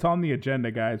 It's on the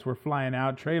agenda, guys. We're flying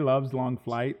out. Trey loves long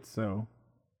flights, so.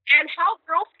 And how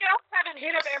Girl Scouts haven't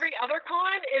hit up every other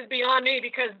con is beyond me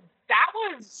because that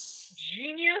was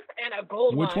genius and a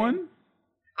gold Which one?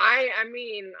 I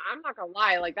mean, I'm not gonna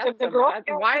lie. Like, that's the Girl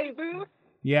Scout why booth.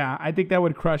 Yeah, I think that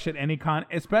would crush at any con,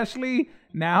 especially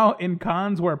now in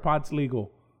cons where pot's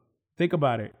legal. Think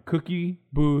about it. Cookie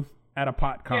booth at a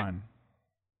pot con.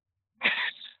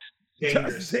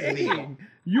 Just saying.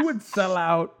 You would sell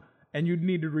out and you'd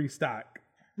need to restock.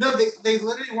 No, they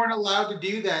literally weren't allowed to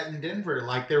do that in Denver.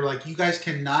 Like, they were like, you guys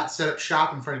cannot set up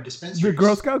shop in front of dispensaries. The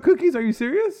Girl Scout cookies? Are you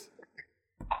serious?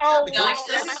 Oh, no,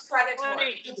 this is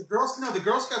predatory. The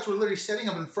Girl Scouts were literally setting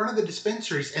up in front of the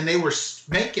dispensaries, and they were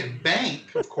making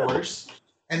bank, of course.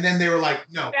 And then they were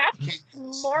like, "No, that's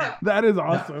smart. No. That is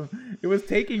awesome. No. It was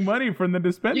taking money from the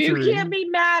dispensary. You can't be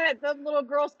mad at the little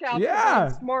Girl Scouts. Yeah,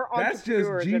 smart that's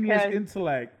just genius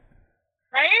intellect.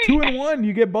 Right? 2 in 1.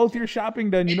 You get both your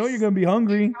shopping done. You know you're gonna be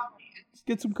hungry. Just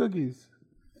get some cookies.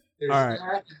 All right.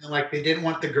 And then, like, they didn't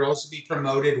want the girls to be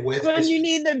promoted with. When you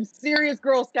need them serious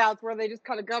Girl Scouts where they just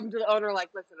kind of come to the owner like,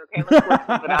 listen, okay, let's work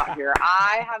something out here.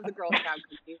 I have the Girl Scout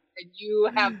cookies and you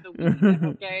have the weed,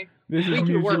 okay? This is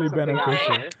mutually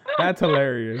beneficial. That's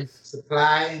hilarious.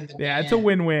 Supply and demand. Yeah, it's a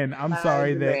win-win. I'm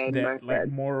sorry that like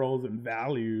morals and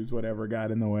values, whatever, got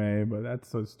in the way, but that's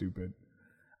so stupid.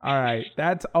 All right,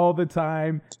 that's all the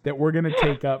time that we're going to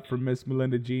take up for Miss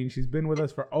Melinda Jean. She's been with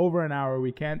us for over an hour.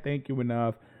 We can't thank you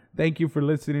enough. Thank you for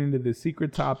listening to The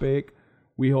Secret Topic.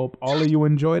 We hope all of you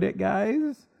enjoyed it,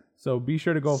 guys. So be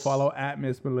sure to go follow at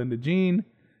Miss Melinda Jean.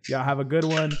 Y'all have a good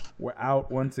one. We're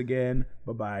out once again.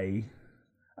 Bye-bye.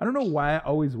 I don't know why I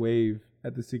always wave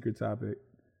at The Secret Topic.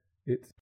 It's